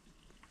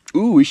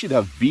 Ooh, we should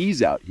have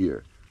bees out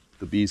here.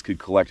 The bees could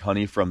collect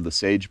honey from the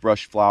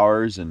sagebrush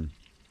flowers,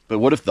 but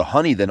what if the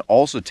honey then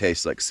also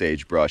tastes like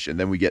sagebrush, and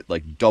then we get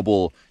like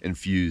double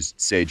infused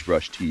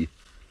sagebrush tea?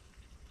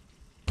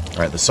 All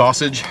right, the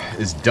sausage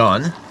is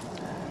done.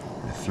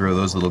 Throw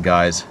those little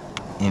guys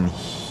in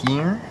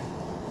here.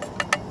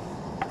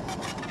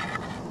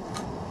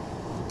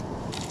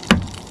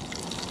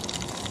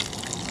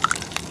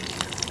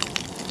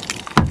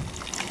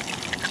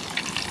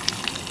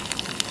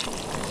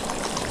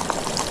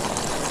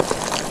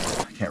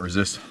 Can't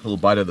resist a little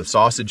bite of the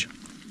sausage.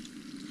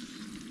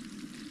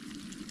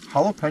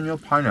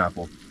 Jalapeno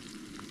pineapple.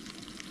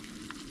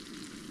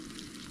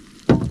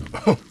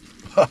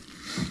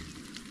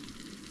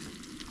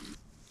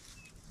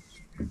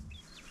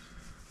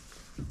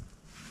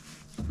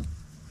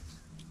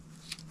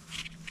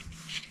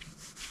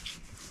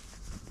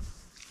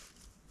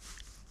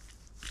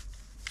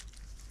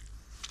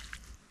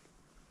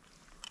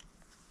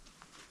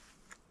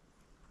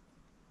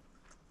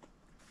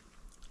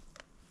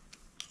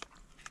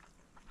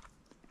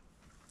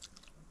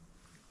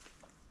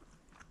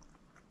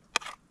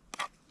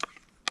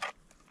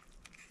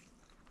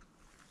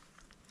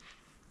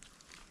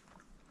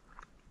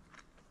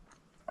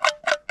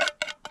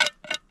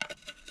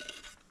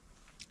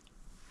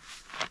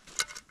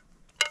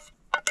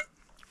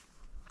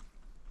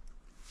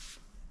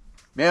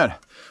 Man,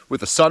 with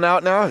the sun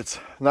out now, it's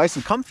nice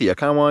and comfy. I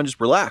kind of want to just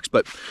relax,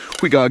 but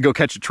we gotta go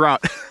catch a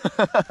trout.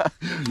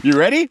 You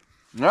ready?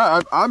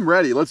 Yeah, I'm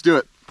ready. Let's do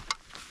it.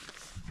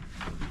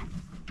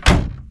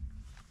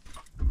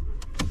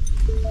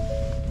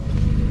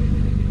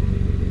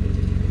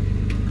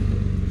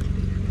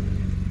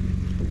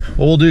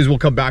 What we'll do is we'll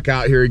come back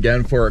out here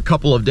again for a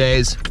couple of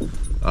days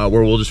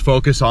where we'll just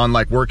focus on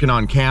like working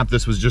on camp.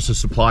 This was just a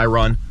supply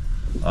run.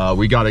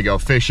 We gotta go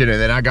fishing, and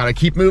then I gotta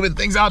keep moving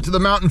things out to the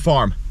mountain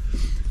farm.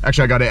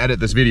 Actually, I gotta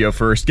edit this video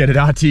first, get it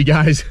out to you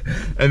guys,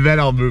 and then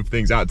I'll move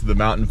things out to the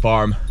mountain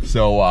farm.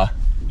 So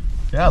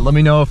yeah, let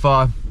me know if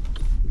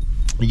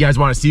you guys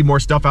wanna see more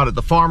stuff out at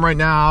the farm right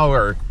now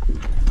or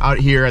out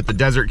here at the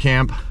desert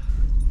camp.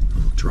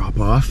 Drop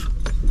off.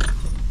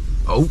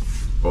 Oh,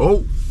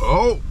 oh,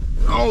 oh.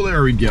 Oh,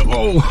 there we go.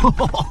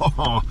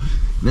 Oh,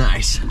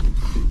 nice.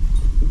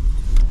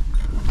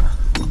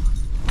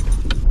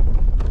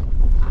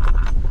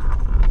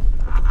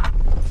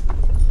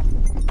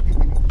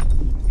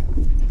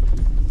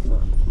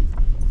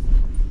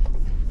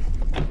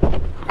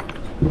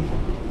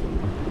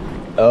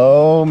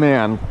 Oh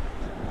man,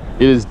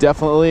 it is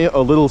definitely a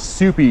little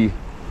soupy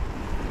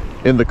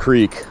in the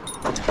creek.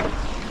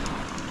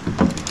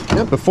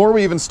 Yeah, before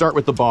we even start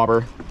with the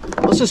bobber,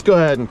 let's just go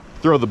ahead and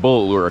throw the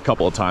bullet lure a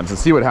couple of times and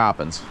see what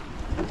happens.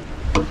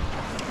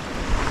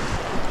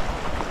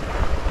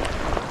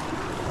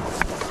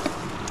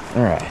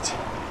 All right.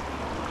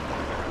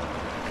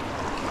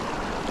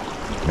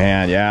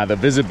 Man, yeah, the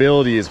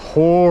visibility is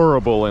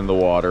horrible in the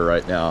water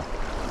right now.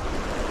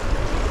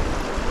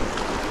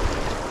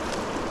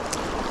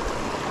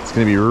 It's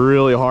gonna be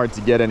really hard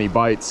to get any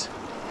bites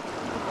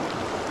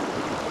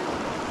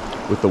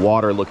with the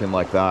water looking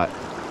like that.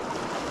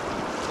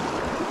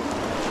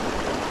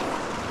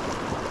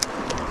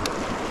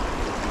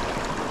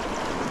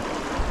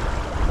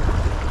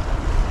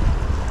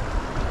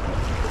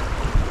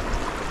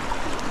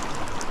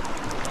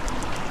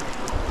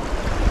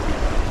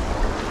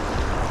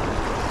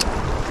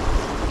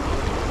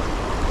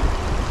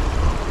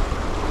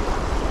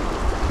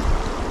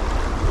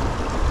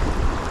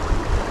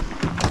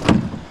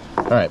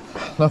 All right,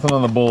 nothing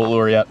on the bullet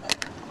lure yet.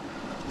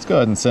 Let's go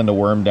ahead and send a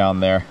worm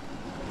down there.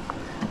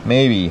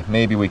 Maybe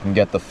we can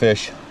get the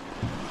fish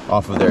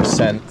off of their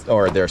scent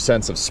or their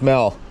sense of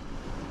smell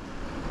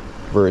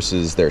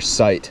versus their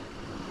sight.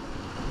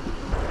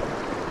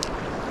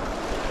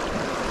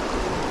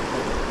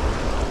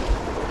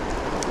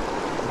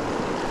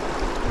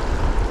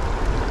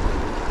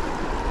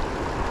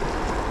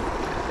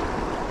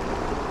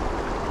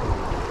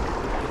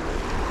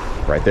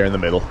 Right there in the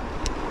middle.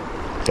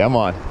 Come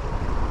on.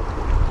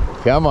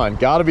 Come on,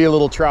 gotta be a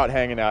little trout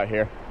hanging out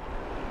here.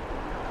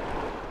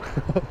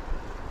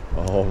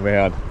 Oh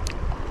man.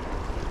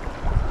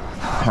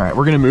 All right,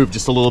 we're gonna move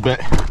just a little bit.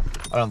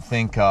 I don't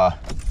think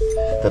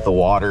that the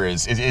water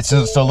it's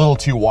just a little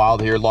too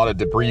wild here. A lot of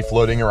debris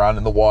floating around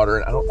in the water,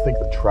 and I don't think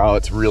the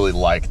trout's really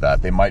like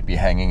that. They might be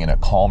hanging in a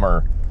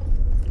calmer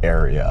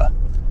area.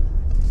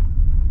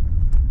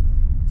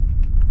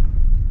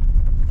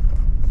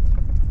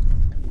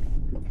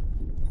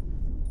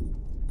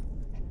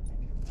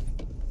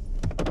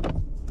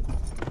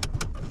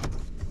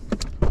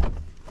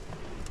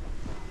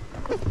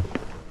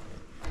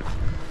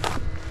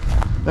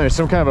 There's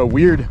some kind of a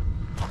weird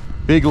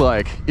big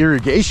like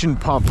irrigation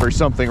pump or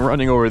something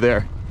running over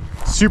there.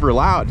 Super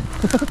loud.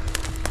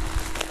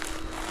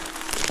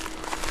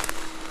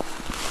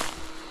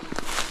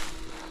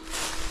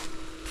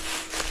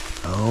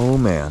 Oh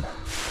man.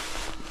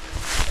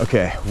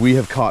 Okay, we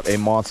have caught a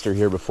monster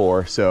here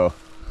before, so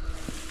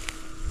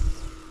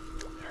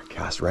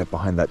cast right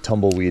behind that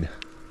tumbleweed.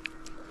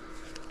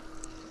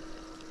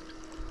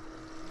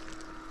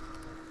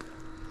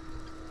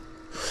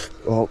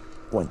 Oh,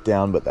 went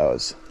down, but that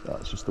was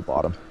just the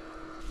bottom.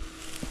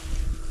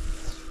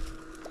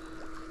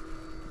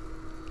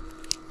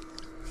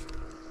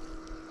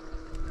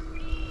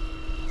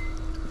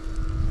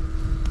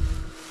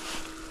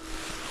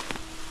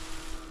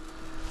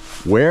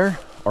 Where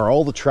are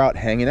all the trout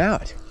hanging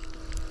out?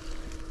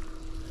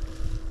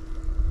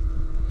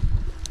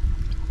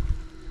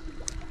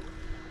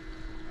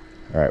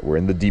 All right, we're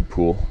in the deep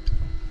pool.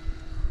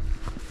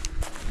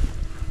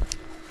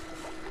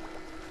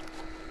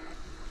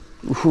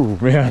 Ooh,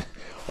 man,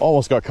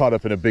 almost got caught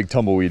up in a big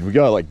tumbleweed. We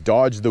gotta like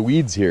dodge the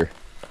weeds here.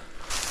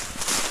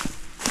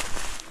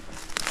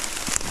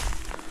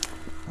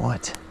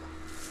 What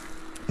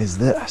is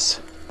this?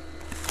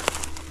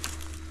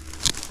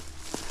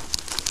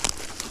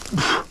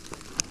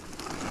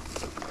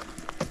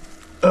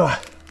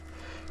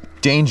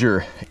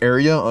 Danger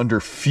area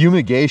under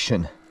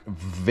fumigation.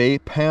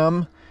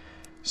 Vapam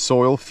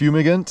soil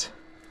fumigant.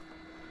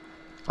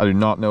 I do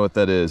not know what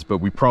that is, but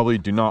we probably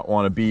do not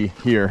want to be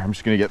here. I'm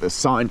just gonna get this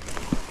sign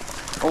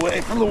away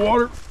from the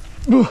water.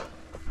 All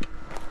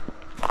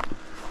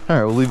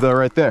right, we'll leave that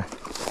right there.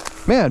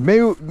 Man,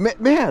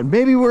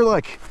 maybe we're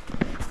like,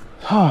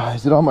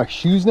 is it on my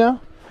shoes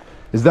now?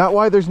 Is that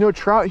why there's no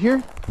trout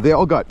here? They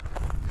all got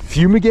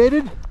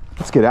fumigated?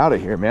 Let's get out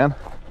of here, man.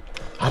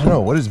 I don't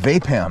know, what is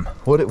vapam?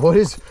 What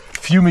is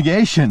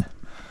fumigation?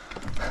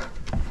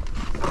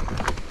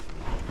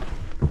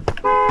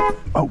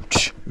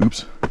 Ouch,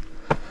 oops.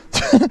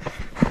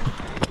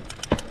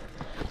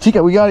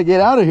 Tikka, we gotta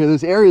get out of here.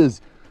 This area is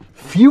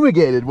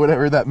fumigated,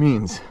 whatever that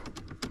means.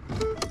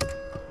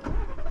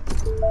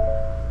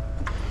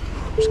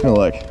 I'm just gonna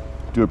like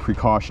do a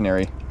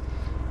precautionary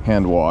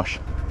hand wash.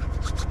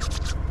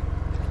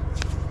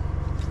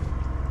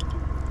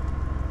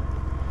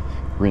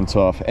 Rinse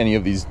off any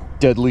of these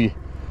deadly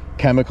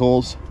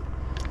chemicals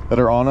that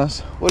are on us.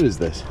 What is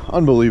this?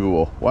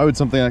 Unbelievable. Why would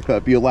something like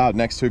that be allowed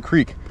next to a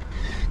creek?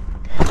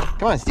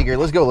 Come on, Sticker,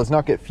 let's go. Let's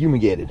not get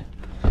fumigated.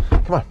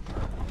 Come on.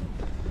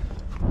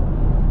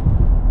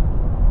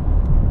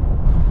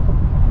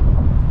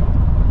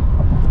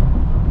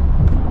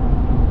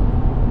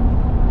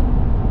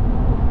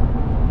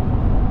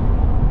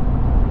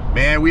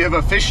 Man, we have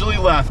officially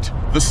left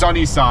the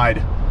sunny side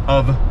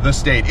of the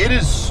state. It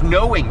is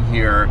snowing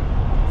here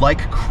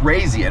like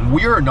crazy, and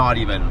we are not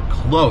even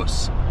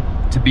close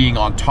to being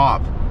on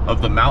top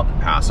of the mountain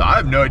pass. So I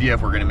have no idea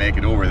if we're gonna make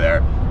it over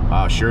there.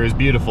 Sure is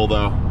beautiful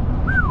though.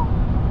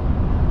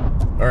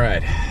 All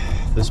right,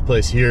 this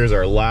place here is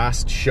our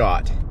last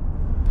shot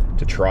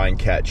to try and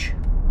catch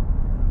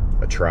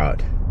a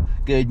trout.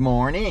 Good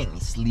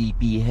morning,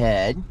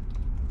 sleepyhead.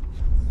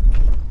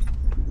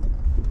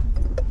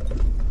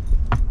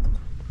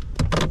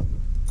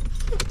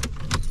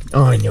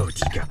 Oh, I know,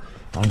 Tikka.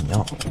 I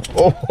know.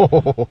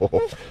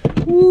 Oh,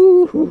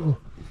 woo.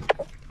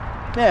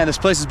 Man, this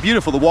place is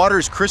beautiful. The water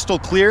is crystal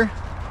clear.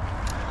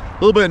 A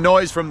little bit of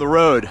noise from the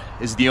road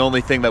is the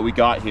only thing that we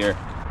got here.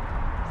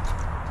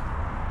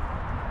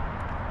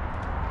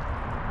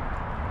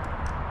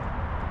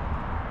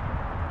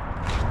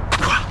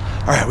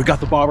 All right, we got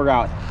the bobber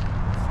out.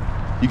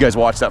 You guys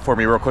watch that for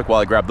me real quick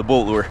while I grab the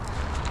bullet lure.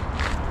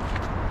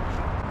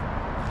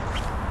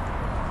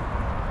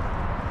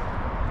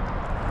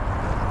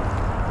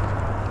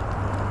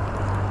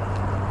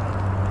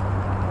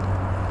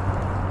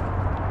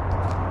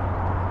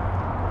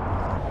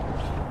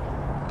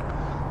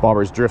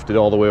 Bobber's drifted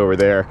all the way over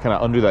there, kind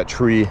of under that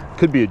tree.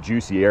 Could be a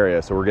juicy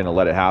area, so we're gonna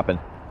let it happen.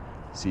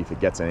 See if it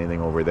gets anything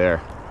over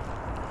there.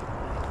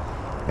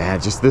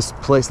 Man, just this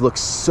place looks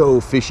so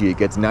fishy. It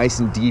gets nice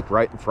and deep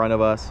right in front of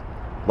us.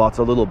 Lots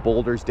of little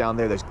boulders down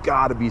there. There's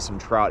gotta be some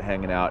trout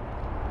hanging out.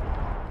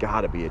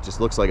 Gotta be. It just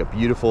looks like a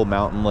beautiful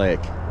mountain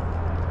lake.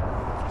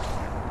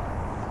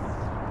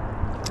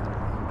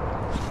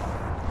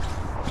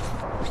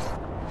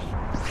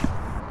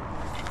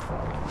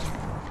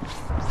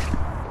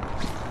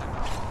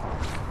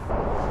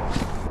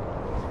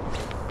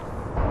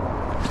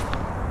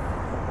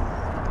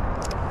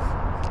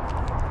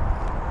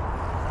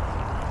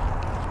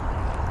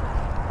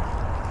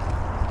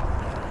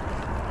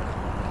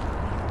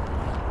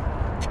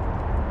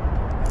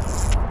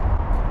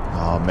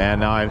 Man,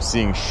 now I'm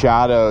seeing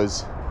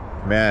shadows.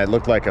 Man, it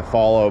looked like a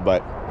follow,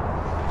 but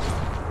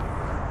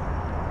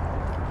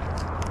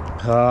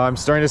I'm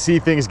starting to see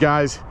things,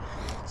 guys.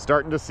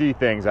 Starting to see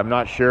things. I'm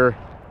not sure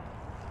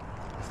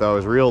if that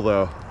was real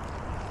though.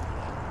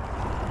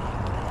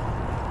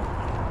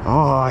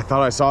 Oh, I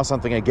thought I saw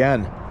something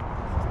again.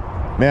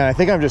 Man, I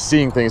think I'm just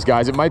seeing things,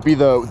 guys. It might be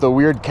the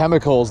weird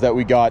chemicals that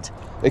we got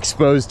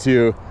exposed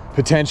to,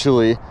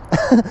 potentially.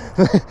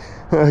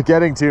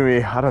 Getting to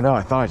me. I don't know.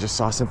 I thought I just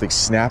saw something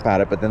snap at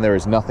it, but then there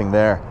was nothing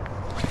there.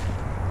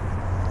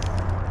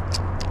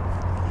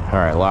 All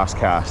right, last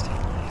cast.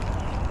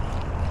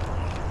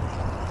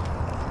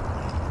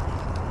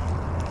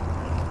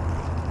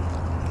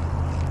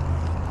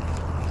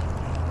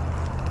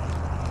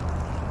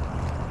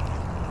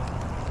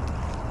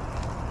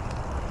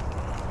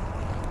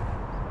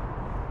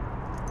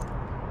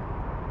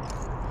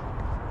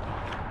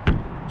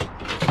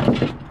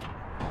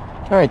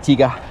 All right,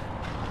 Tikka.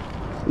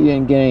 You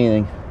didn't get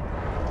anything.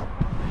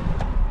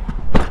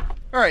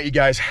 All right, you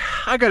guys,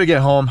 I gotta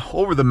get home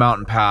over the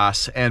mountain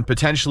pass and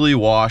potentially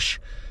wash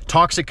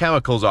toxic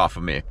chemicals off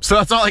of me. So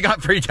that's all I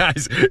got for you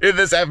guys in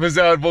this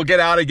episode. We'll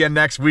get out again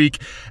next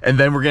week, and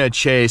then we're gonna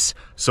chase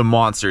some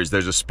monsters.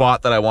 There's a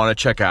spot that I wanna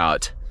check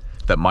out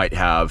that might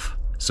have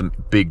some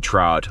big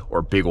trout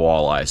or big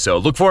walleye. So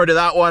look forward to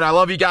that one. I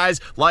love you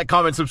guys. Like,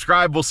 comment,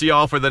 subscribe. We'll see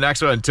y'all for the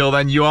next one. Until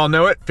then, you all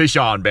know it. Fish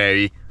on,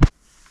 baby.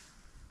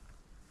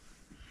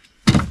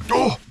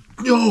 Oh,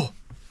 no.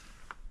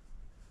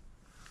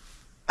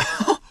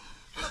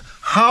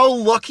 How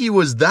lucky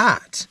was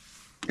that?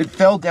 It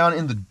fell down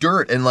in the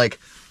dirt, and like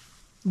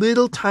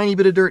little tiny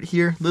bit of dirt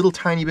here, little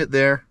tiny bit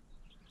there.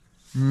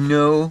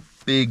 No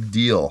big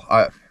deal.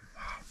 I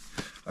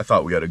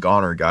thought we had a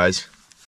goner, guys.